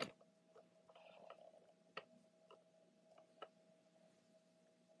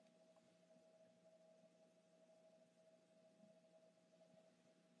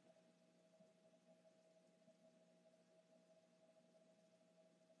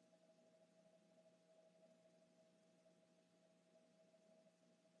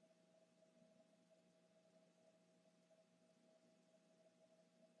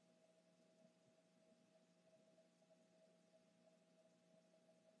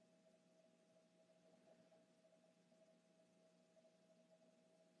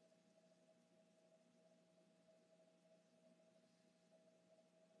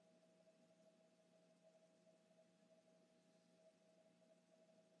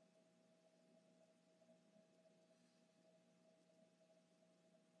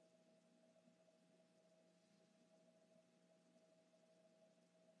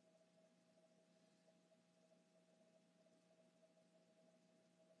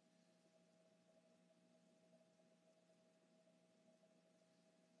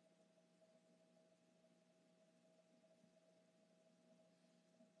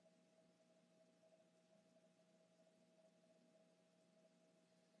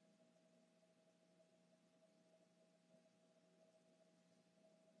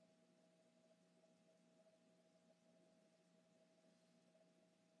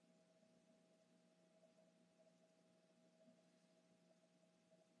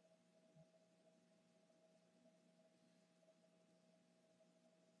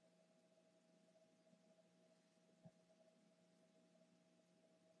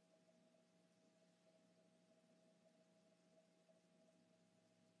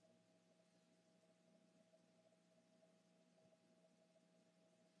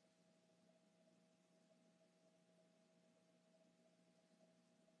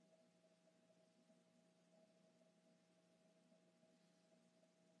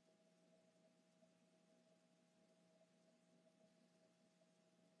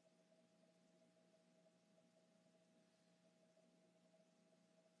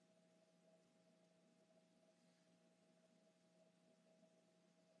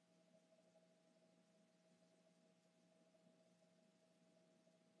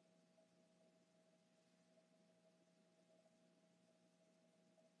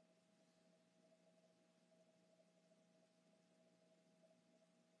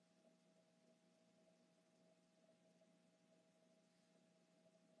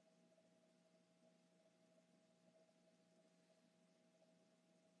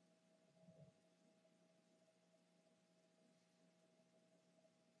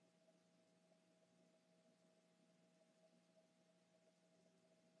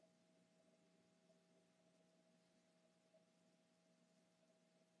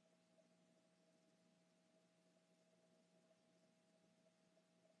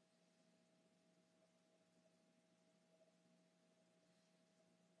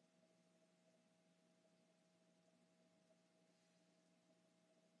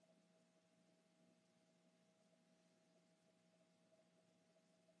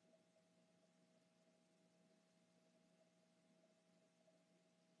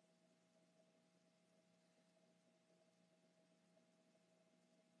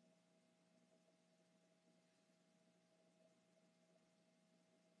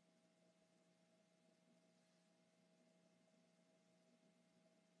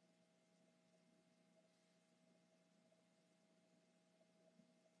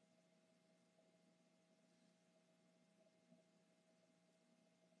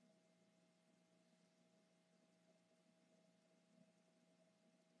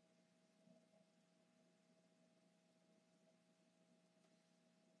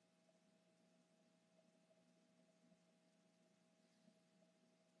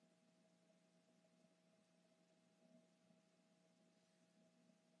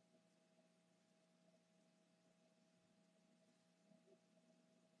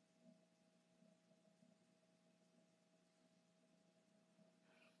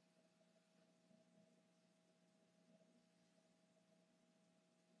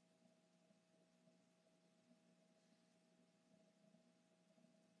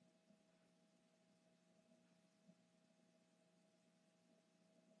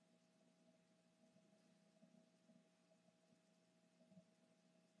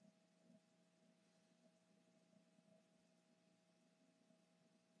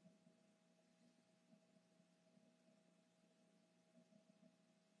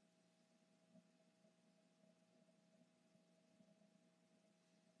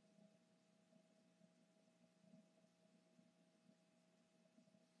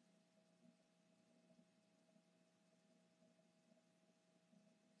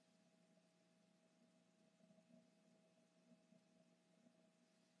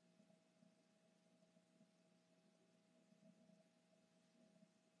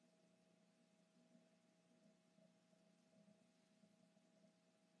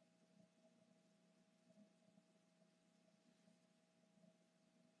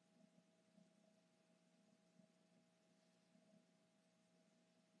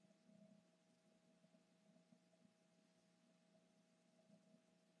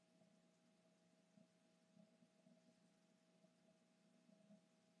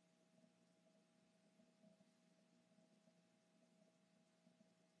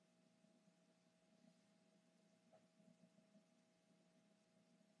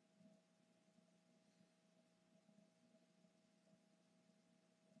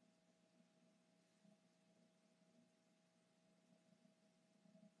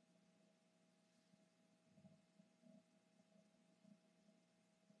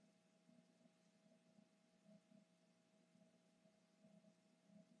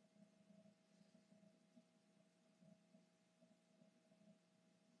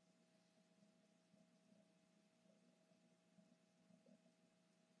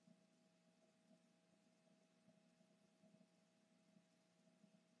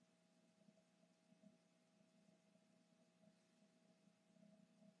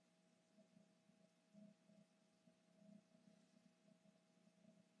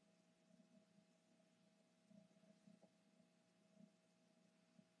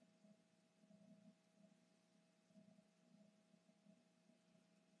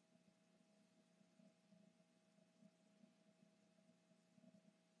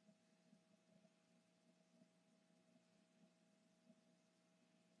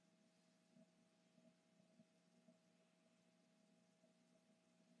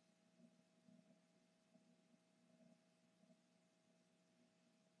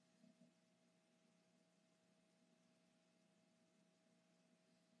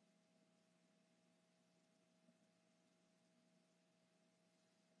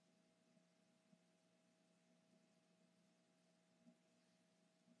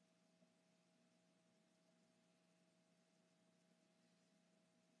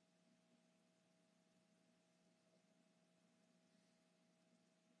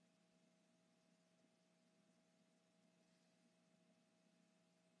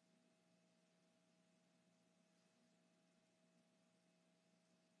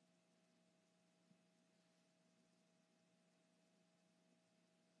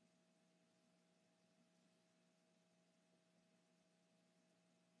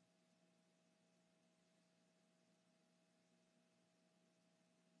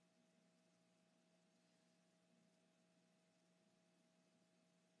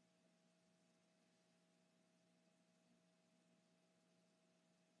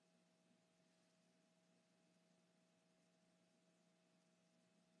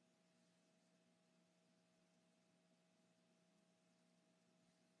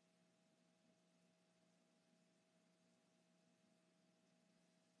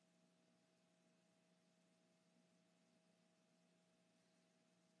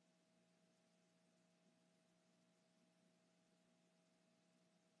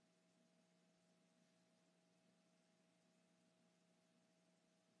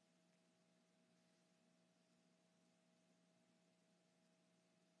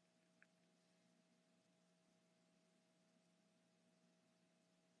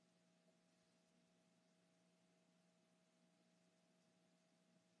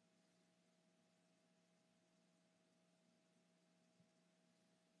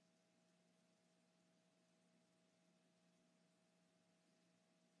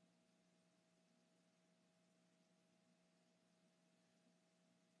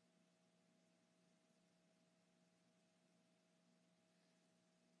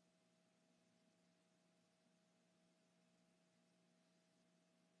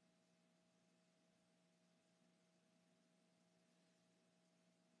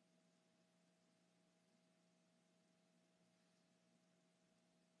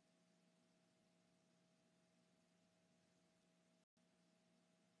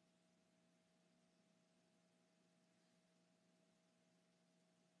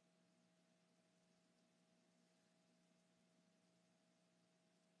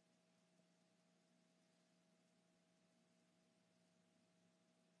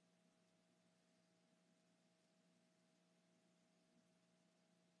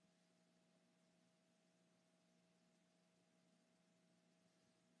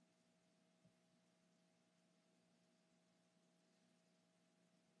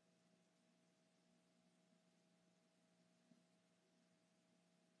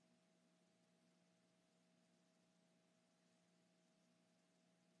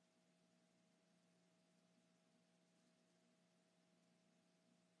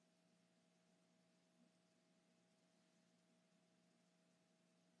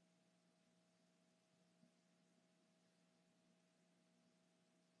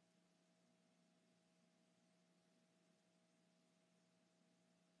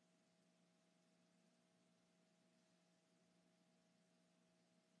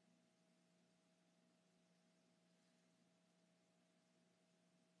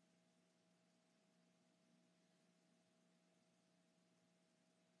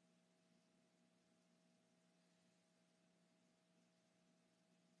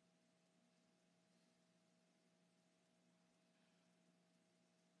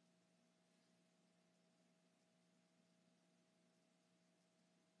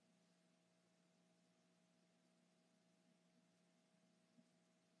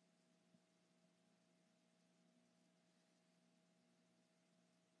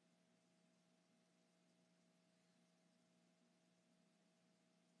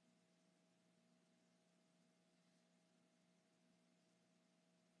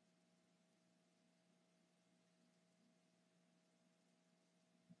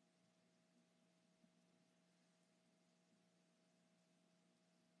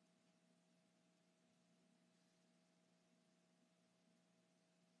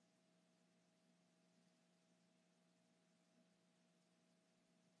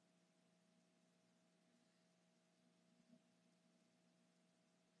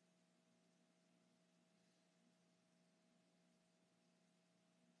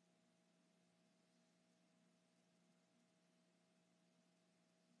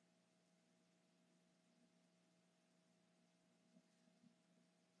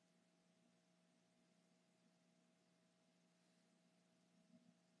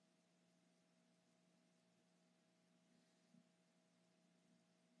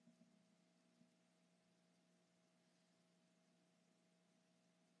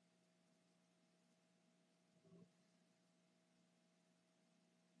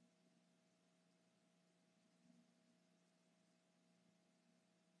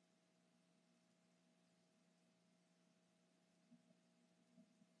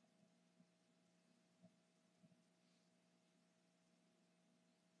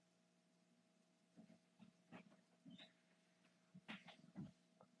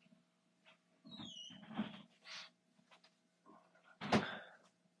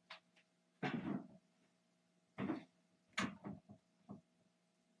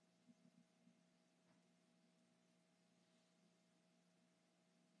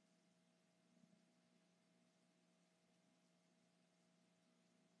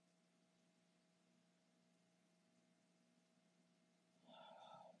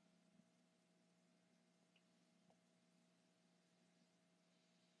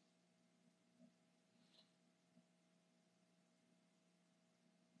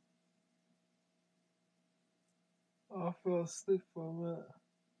 I fell asleep for a minute.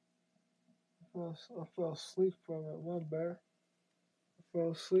 I fell asleep for a minute. My bad. I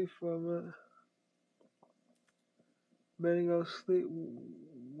fell asleep for a minute. Better go sleep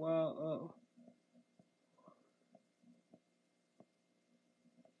while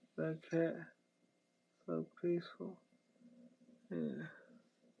that cat so peaceful. Yeah.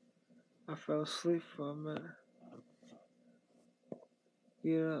 I fell asleep for a minute.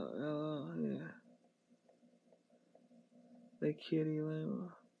 Yeah, yeah. That kitty lame.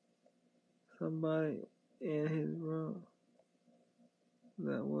 Somebody in his room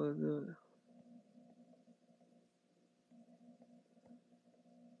that was doing.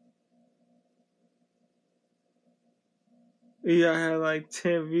 Yeah, I had like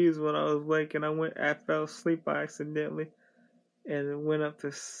 10 views when I was waking. I fell asleep accidentally, and it went up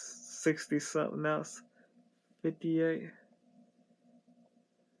to 60 something else, 58.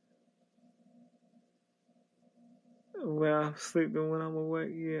 When I'm sleeping, when I'm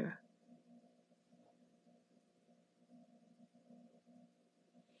awake, yeah.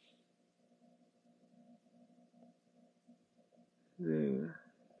 Yeah.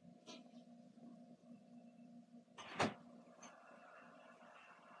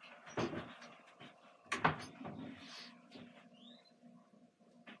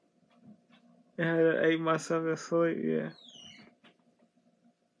 I had to ate myself to sleep, yeah.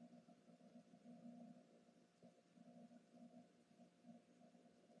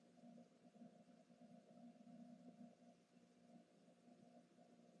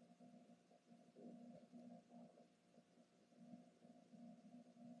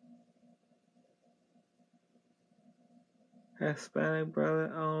 Hispanic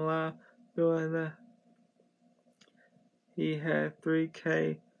brother on live doing that. He had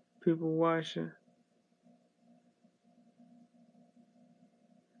 3K people watching.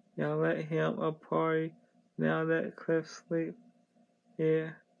 Y'all let him a party now that Cliff sleep. Yeah.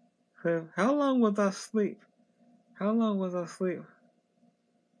 Cliff, how long was I asleep? How long was I asleep?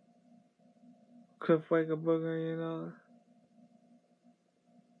 Cliff wake a booger, you know.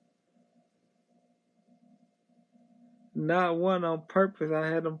 Not one on purpose. I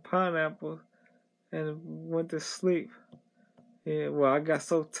had them pineapples and went to sleep. Yeah, well, I got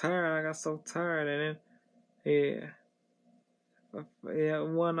so tired. And then, yeah,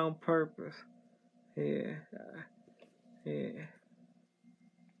 one on purpose. Yeah, yeah.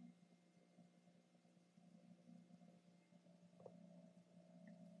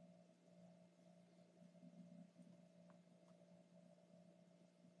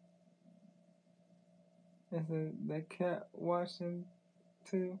 Is it the cat watching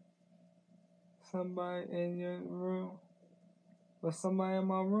too? Somebody in your room? Was somebody in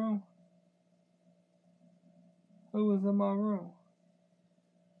my room? Who was in my room?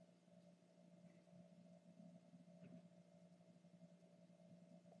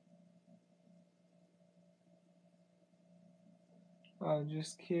 Oh,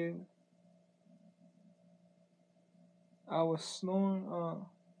 just kidding. I was snoring.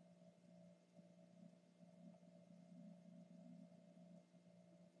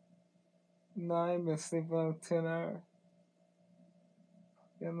 No, I ain't been sleeping on 10 hours.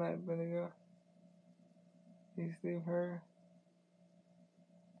 Good night, Benny. You sleep her?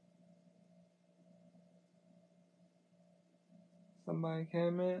 Somebody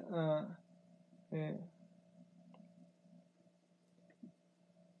came in? Yeah.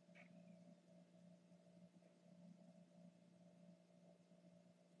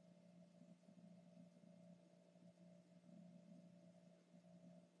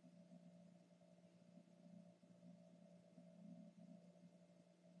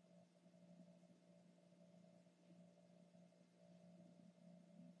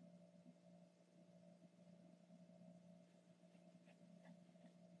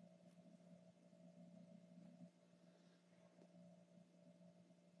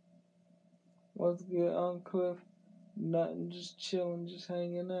 What's good, Uncle Cliff? Nothing, just chilling, just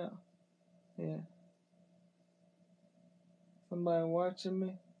hanging out. Yeah. Somebody watching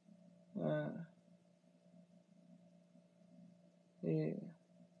me? Uh, yeah.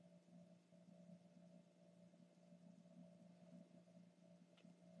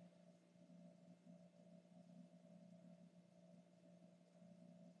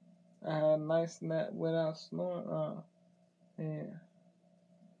 I had a nice nap without snoring. Yeah.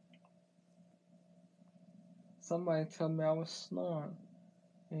 Somebody told me I was snoring.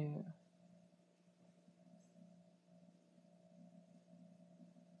 Yeah.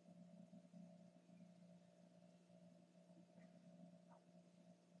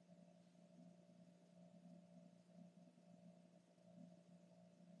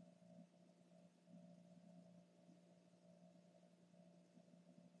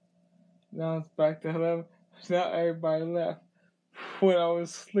 Now it's back to 11. Now everybody left. When I was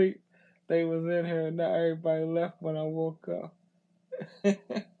asleep, they was in here. Now everybody left when I woke up.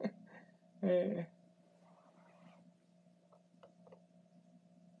 Yeah.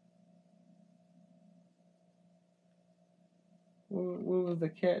 What was the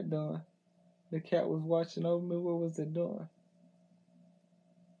cat doing? The cat was watching over me. What was it doing?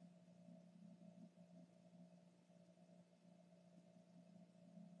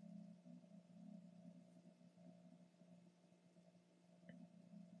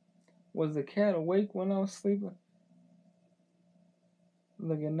 Was the cat awake when I was sleeping?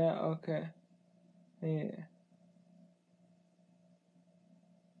 Look at that. Okay. Yeah.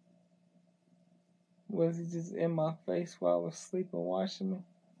 Was he just in my face while I was sleeping, watching me?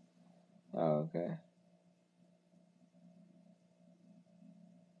 Oh, okay.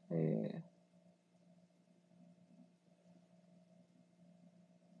 Yeah.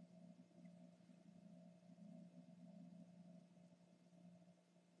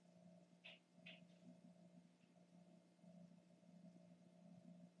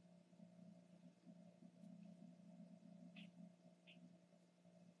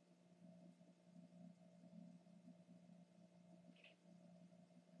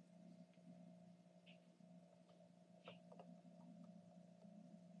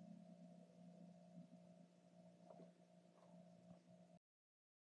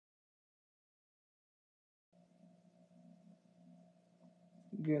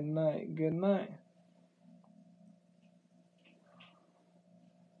 Good night. Good night.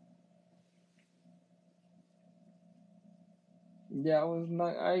 Yeah, I was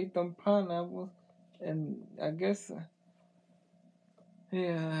not. I ate them pineapples, and I guess,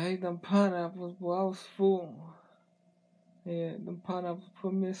 yeah, I ate them pineapples, but I was full. Yeah, them pineapples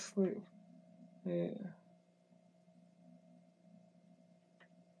put me to sleep. Yeah.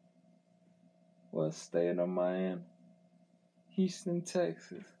 What state am I in? Houston,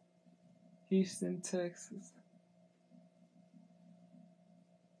 Texas. Houston, Texas.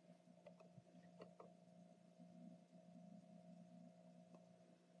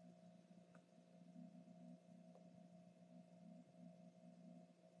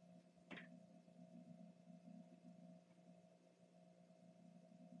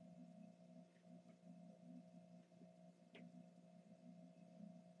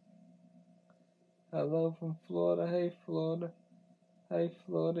 Hello from Florida. Hey, Florida. Hey,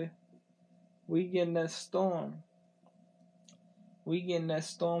 Florida. We getting that storm. We getting that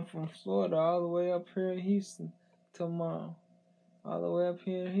storm from Florida all the way up here in Houston tomorrow. All the way up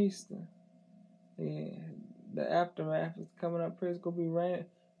here in Houston. Yeah. The aftermath is coming up here. It's gonna be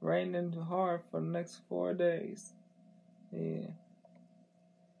raining hard for the next 4 days. Yeah.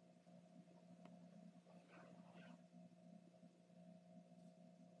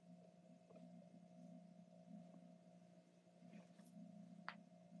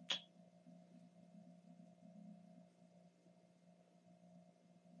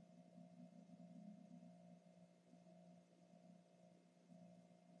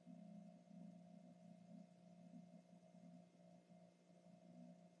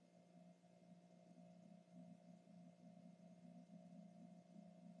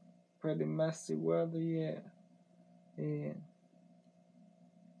 Pretty messy weather, yeah. Yeah.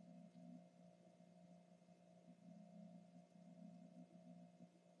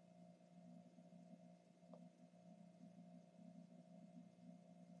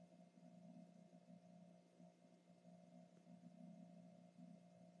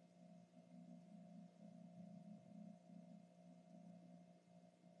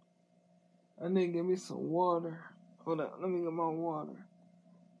 I need to get me some water. Hold on, let me get my water.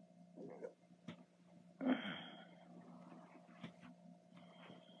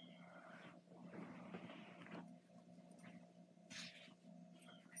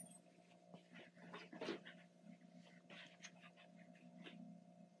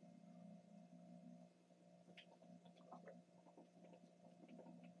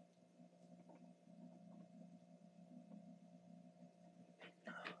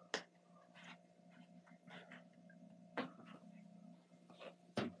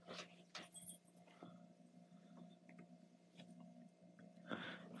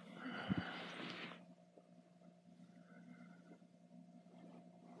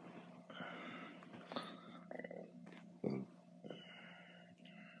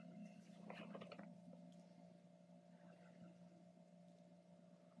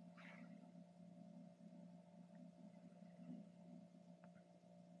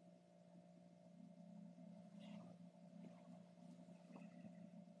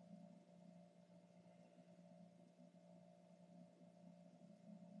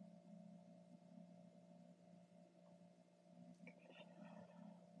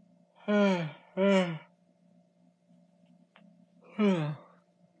 Dance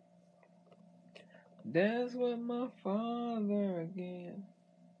with my father again.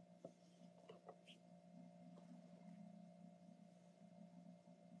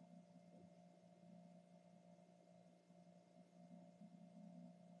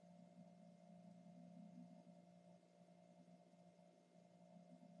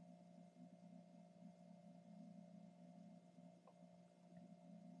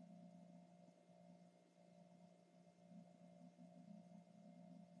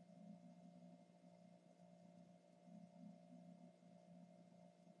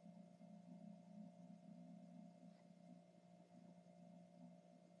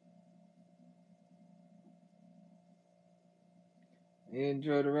 You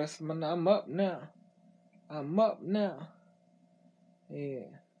enjoy the rest of my night. I'm up now. I'm up now. Yeah.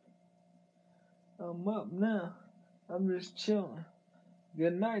 I'm up now. I'm just chilling.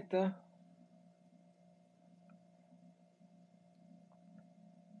 Good night, though.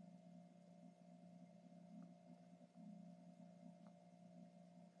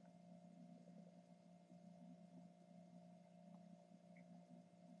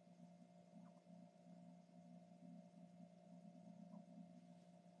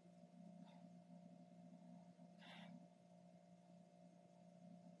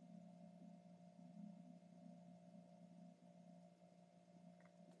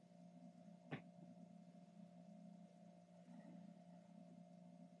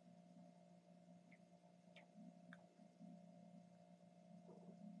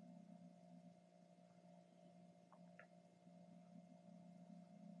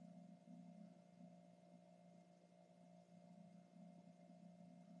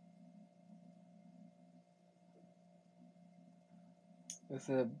 I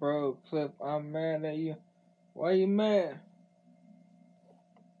said, bro, Cliff, I'm mad at you. Why you mad?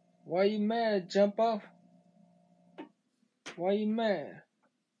 Why you mad? Jump off. Why you mad?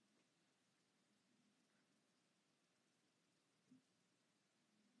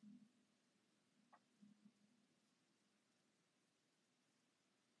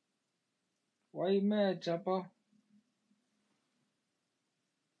 Why you mad? Jump off.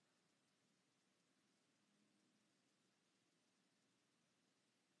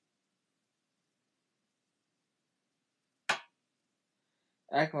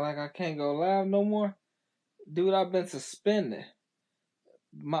 Acting like I can't go live no more. Dude, I've been suspended.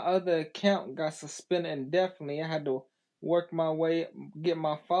 My other account got suspended indefinitely. I had to work my way, get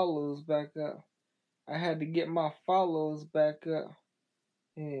my followers back up. I had to get my followers back up.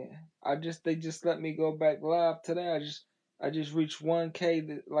 Yeah, they just let me go back live today. I just reached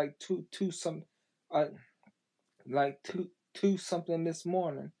 1K, like two some, uh, like two something this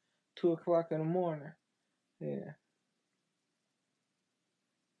morning, 2 o'clock in the morning. Yeah,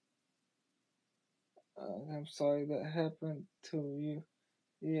 I'm sorry that happened to you.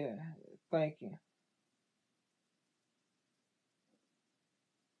 Yeah, thank you.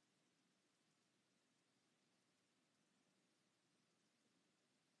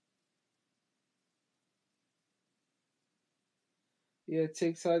 Yeah,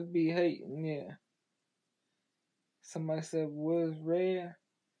 TikTok be hating. Yeah, somebody said was red.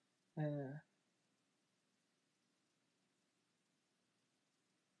 Uh,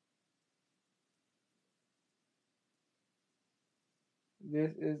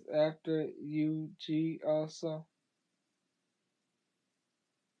 this is after UG also.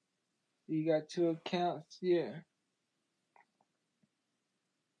 You got 2 accounts. Yeah.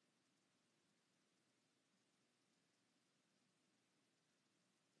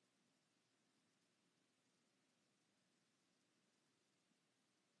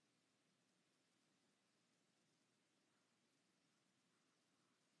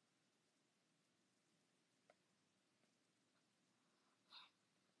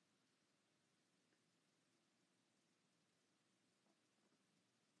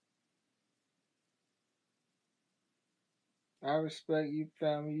 I respect you,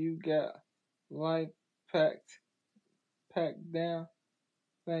 family. You got life packed down.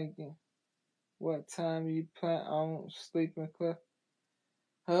 Thank you. What time you plan on sleeping, Cliff?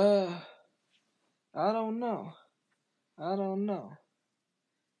 Uh, I don't know. I don't know.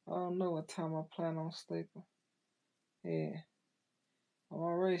 I don't know what time I plan on sleeping. Yeah, I'm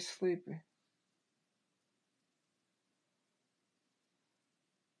already sleepy.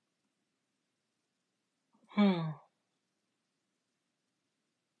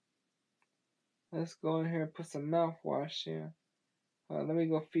 Let's go in here and put some mouthwash in. Let me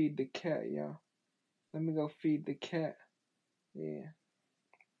go feed the cat, y'all. Let me go feed the cat. Yeah,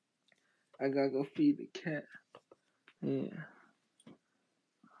 I gotta go feed the cat. Yeah.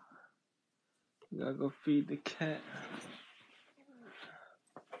 Gotta go feed the cat.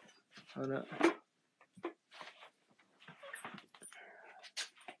 Hold up.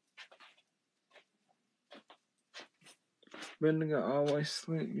 That nigga always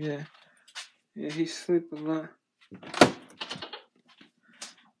sleep, yeah. Yeah, he sleep a lot.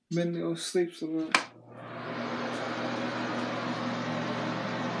 Bendigo sleeps a lot.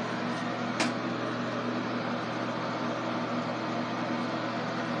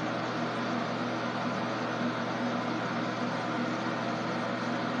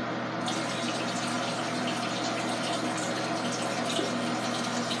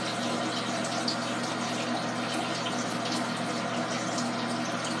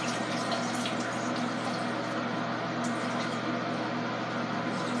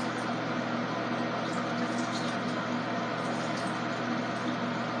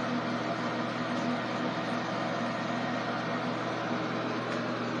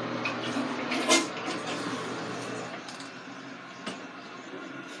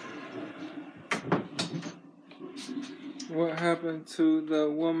 What happened to the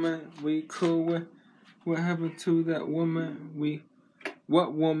woman we cool with? What happened to that woman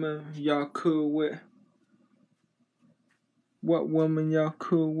what woman y'all cool with? What woman y'all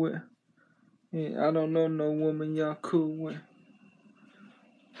cool with? Yeah, I don't know no woman y'all cool with.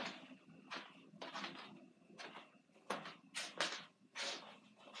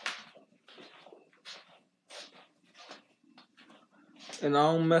 And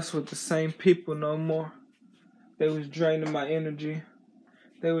I don't mess with the same people no more. They was draining my energy.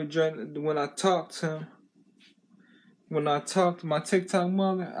 They were draining when I talked to him. When I talked to my TikTok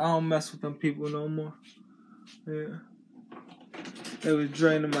mother, I don't mess with them people no more. Yeah. They was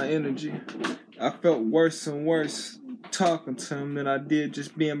draining my energy. I felt worse and worse talking to him than I did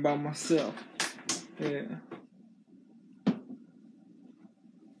just being by myself. Yeah.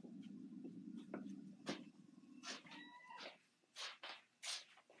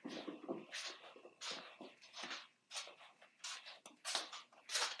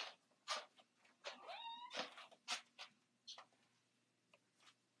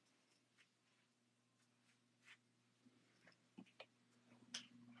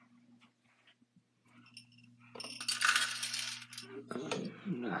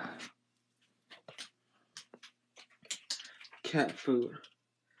 Nah. Cat food.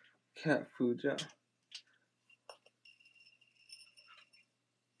 Cat food, y'all.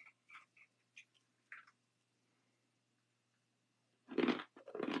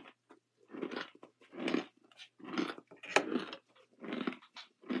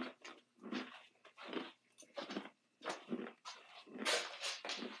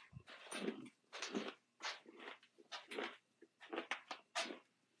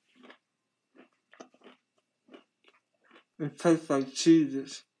 It tastes like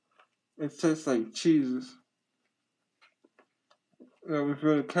cheeses. It tastes like cheeses. Yeah, we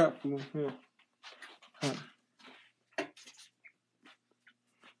feel the cat food here. Huh.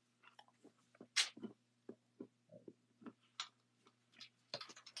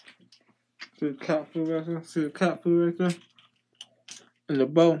 See the cat food right there? See the cat food right there? In the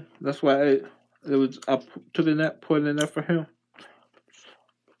bowl. That's why I ate. I took it in that, put it in there for him.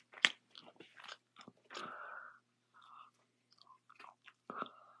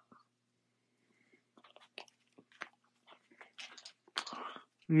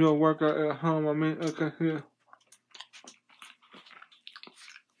 You know, work out at home. I mean, okay, here.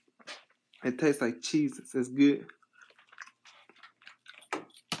 It tastes like cheeses. It's good.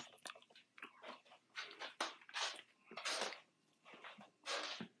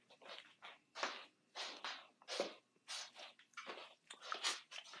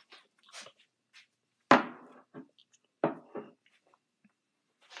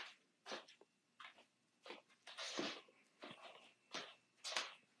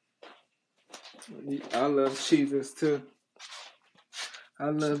 I love cheeses too. I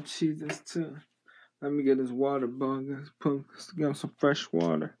love cheeses too. Let me get this water bug. Let's get him some fresh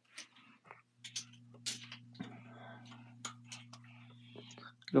water.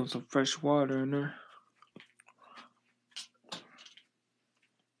 Give him some fresh water in there.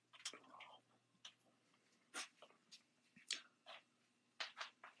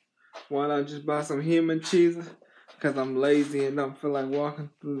 Why not just buy some human cheeses? Because I'm lazy and don't feel like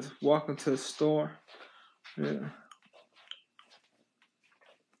walking to the store. Yeah.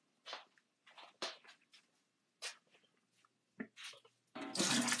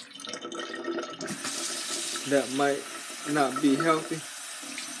 That might not be healthy.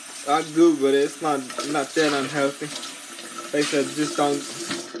 I googled it. It's not that unhealthy. They said just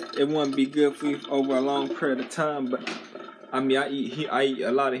don't. It wouldn't be good for you over a long period of time. But I mean, I eat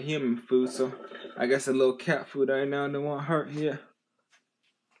a lot of human food, so I guess a little cat food right now that won't hurt. Yeah.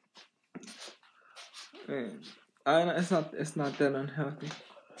 And it's not that unhealthy.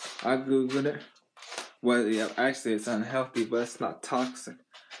 I googled it. Well, yeah, actually it's unhealthy, but it's not toxic.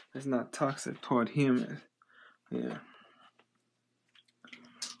 It's not toxic toward humans. Yeah.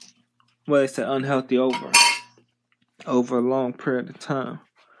 Well, it's unhealthy over a long period of time.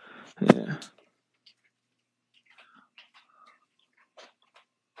 Yeah.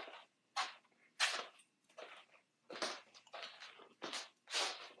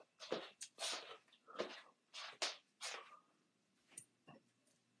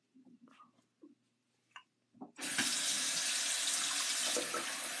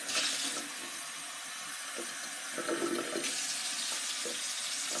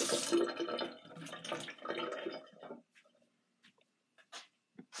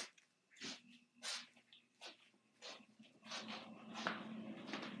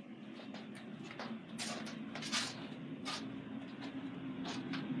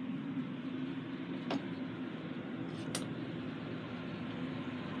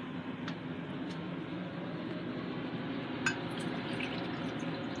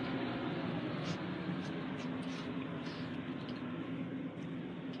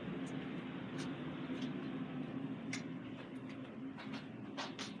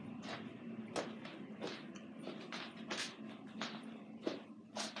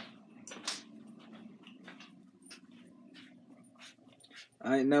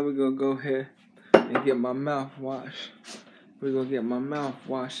 Alright, now we're gonna go ahead and get my mouthwash. We're gonna get my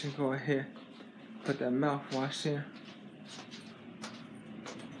mouthwash and go ahead put that mouthwash in.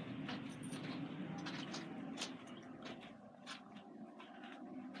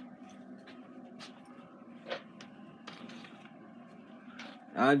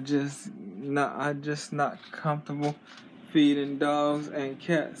 I just not comfortable feeding dogs and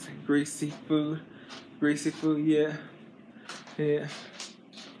cats greasy food. Greasy food, yeah. Yeah.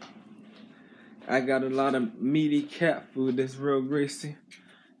 I got a lot of meaty cat food that's real greasy.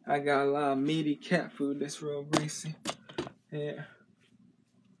 I got a lot of meaty cat food that's real greasy. Yeah.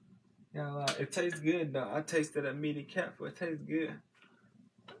 Got a lot. It tastes good though. I tasted that meaty cat food. It tastes good.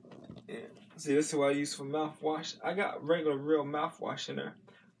 Yeah. See, this is what I use for mouthwash. I got regular real mouthwash in there.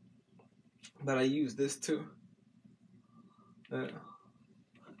 But I use this too.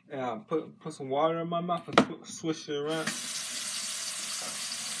 Yeah, put some water in my mouth and swish it around.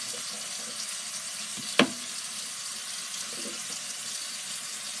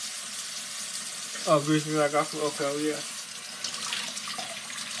 Oh, greasy I got from okay, yeah.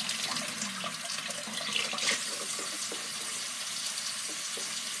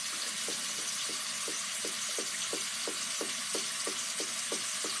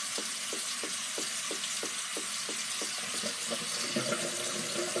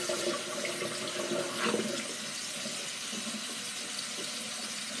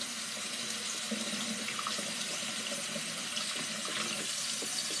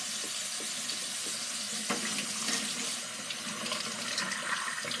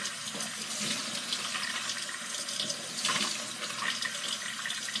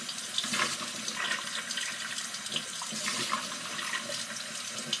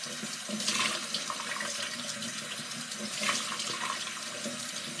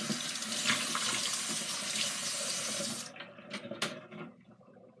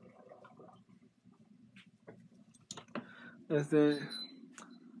 Is that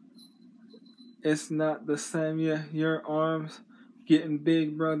it's not the same. Yeah, your arms getting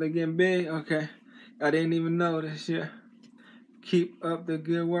big, bro. They getting big. Okay, I didn't even notice. Yeah, keep up the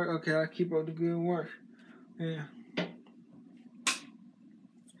good work. Okay, I keep up the good work. Yeah,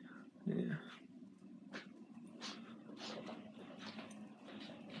 yeah.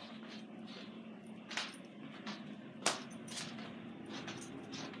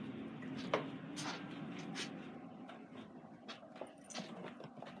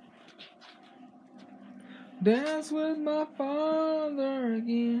 Dance with my father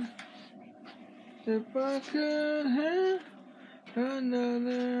again. If I could have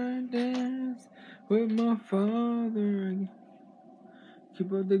another dance with my father again.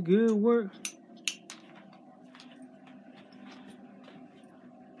 Keep up the good work.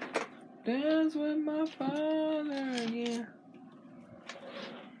 Dance with my father again.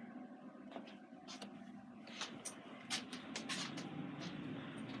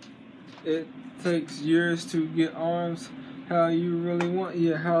 It takes years to get arms how you really want.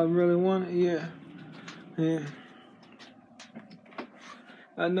 Yeah, how I really want it. Yeah. Yeah.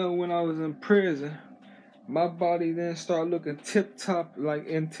 I know when I was in prison, my body then started looking tip top, like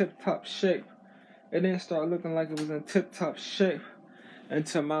in tip top shape. It didn't start looking like it was in tip top shape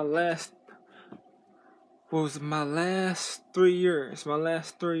until my last was my last 3 years. My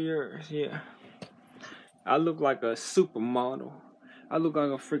last 3 years, yeah. I look like a supermodel. I look like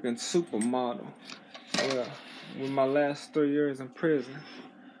a freaking supermodel. Yeah. With my last 3 years in prison.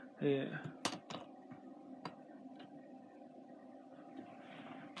 Yeah.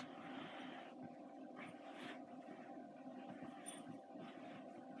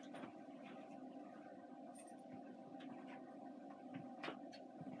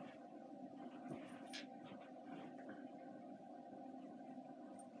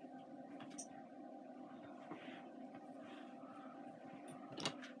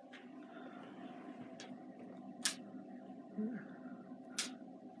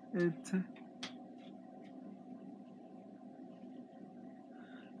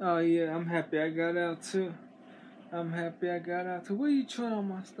 Oh yeah, I'm happy I got out too. I'm happy I got out too. Where you chewing on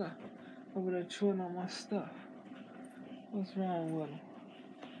my stuff? Over there chewing on my stuff. What's wrong with him?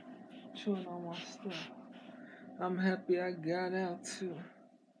 Chewing on my stuff. I'm happy I got out too.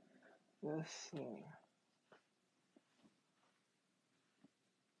 Let's see.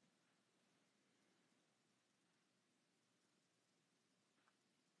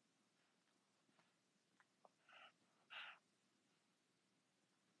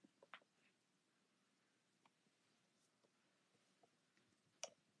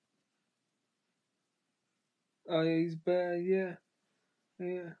 Oh yeah, he's bad. Yeah,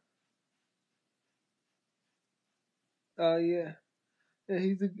 yeah. Oh yeah, yeah.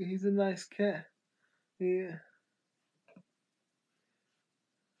 He's a nice cat. Yeah.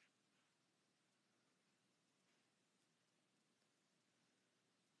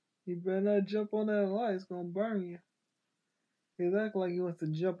 You better not jump on that light. It's gonna burn you. He act like he wants to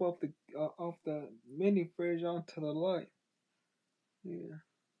jump off the mini fridge onto the light. Yeah.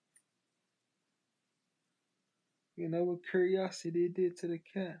 You know what curiosity did to the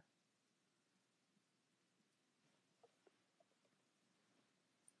cat.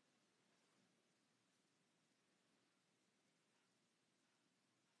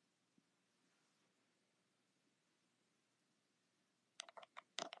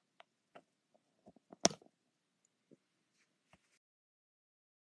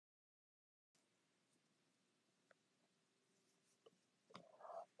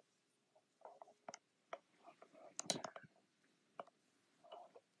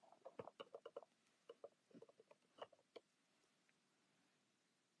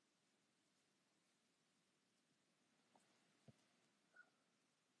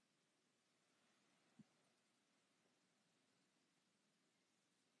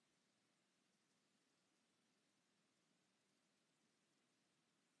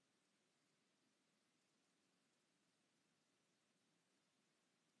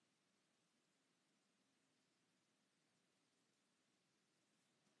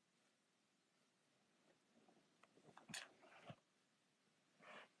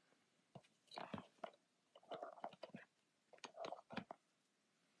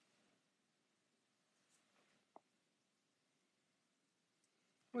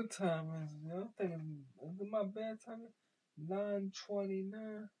 What time is it? I'm thinking, is it my bedtime?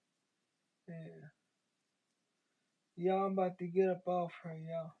 9:29. Yeah. Y'all, I'm about to get up off her,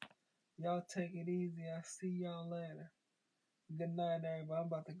 y'all. Y'all take it easy. I'll see y'all later. Good night, everybody. I'm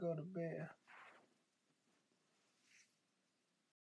about to go to bed.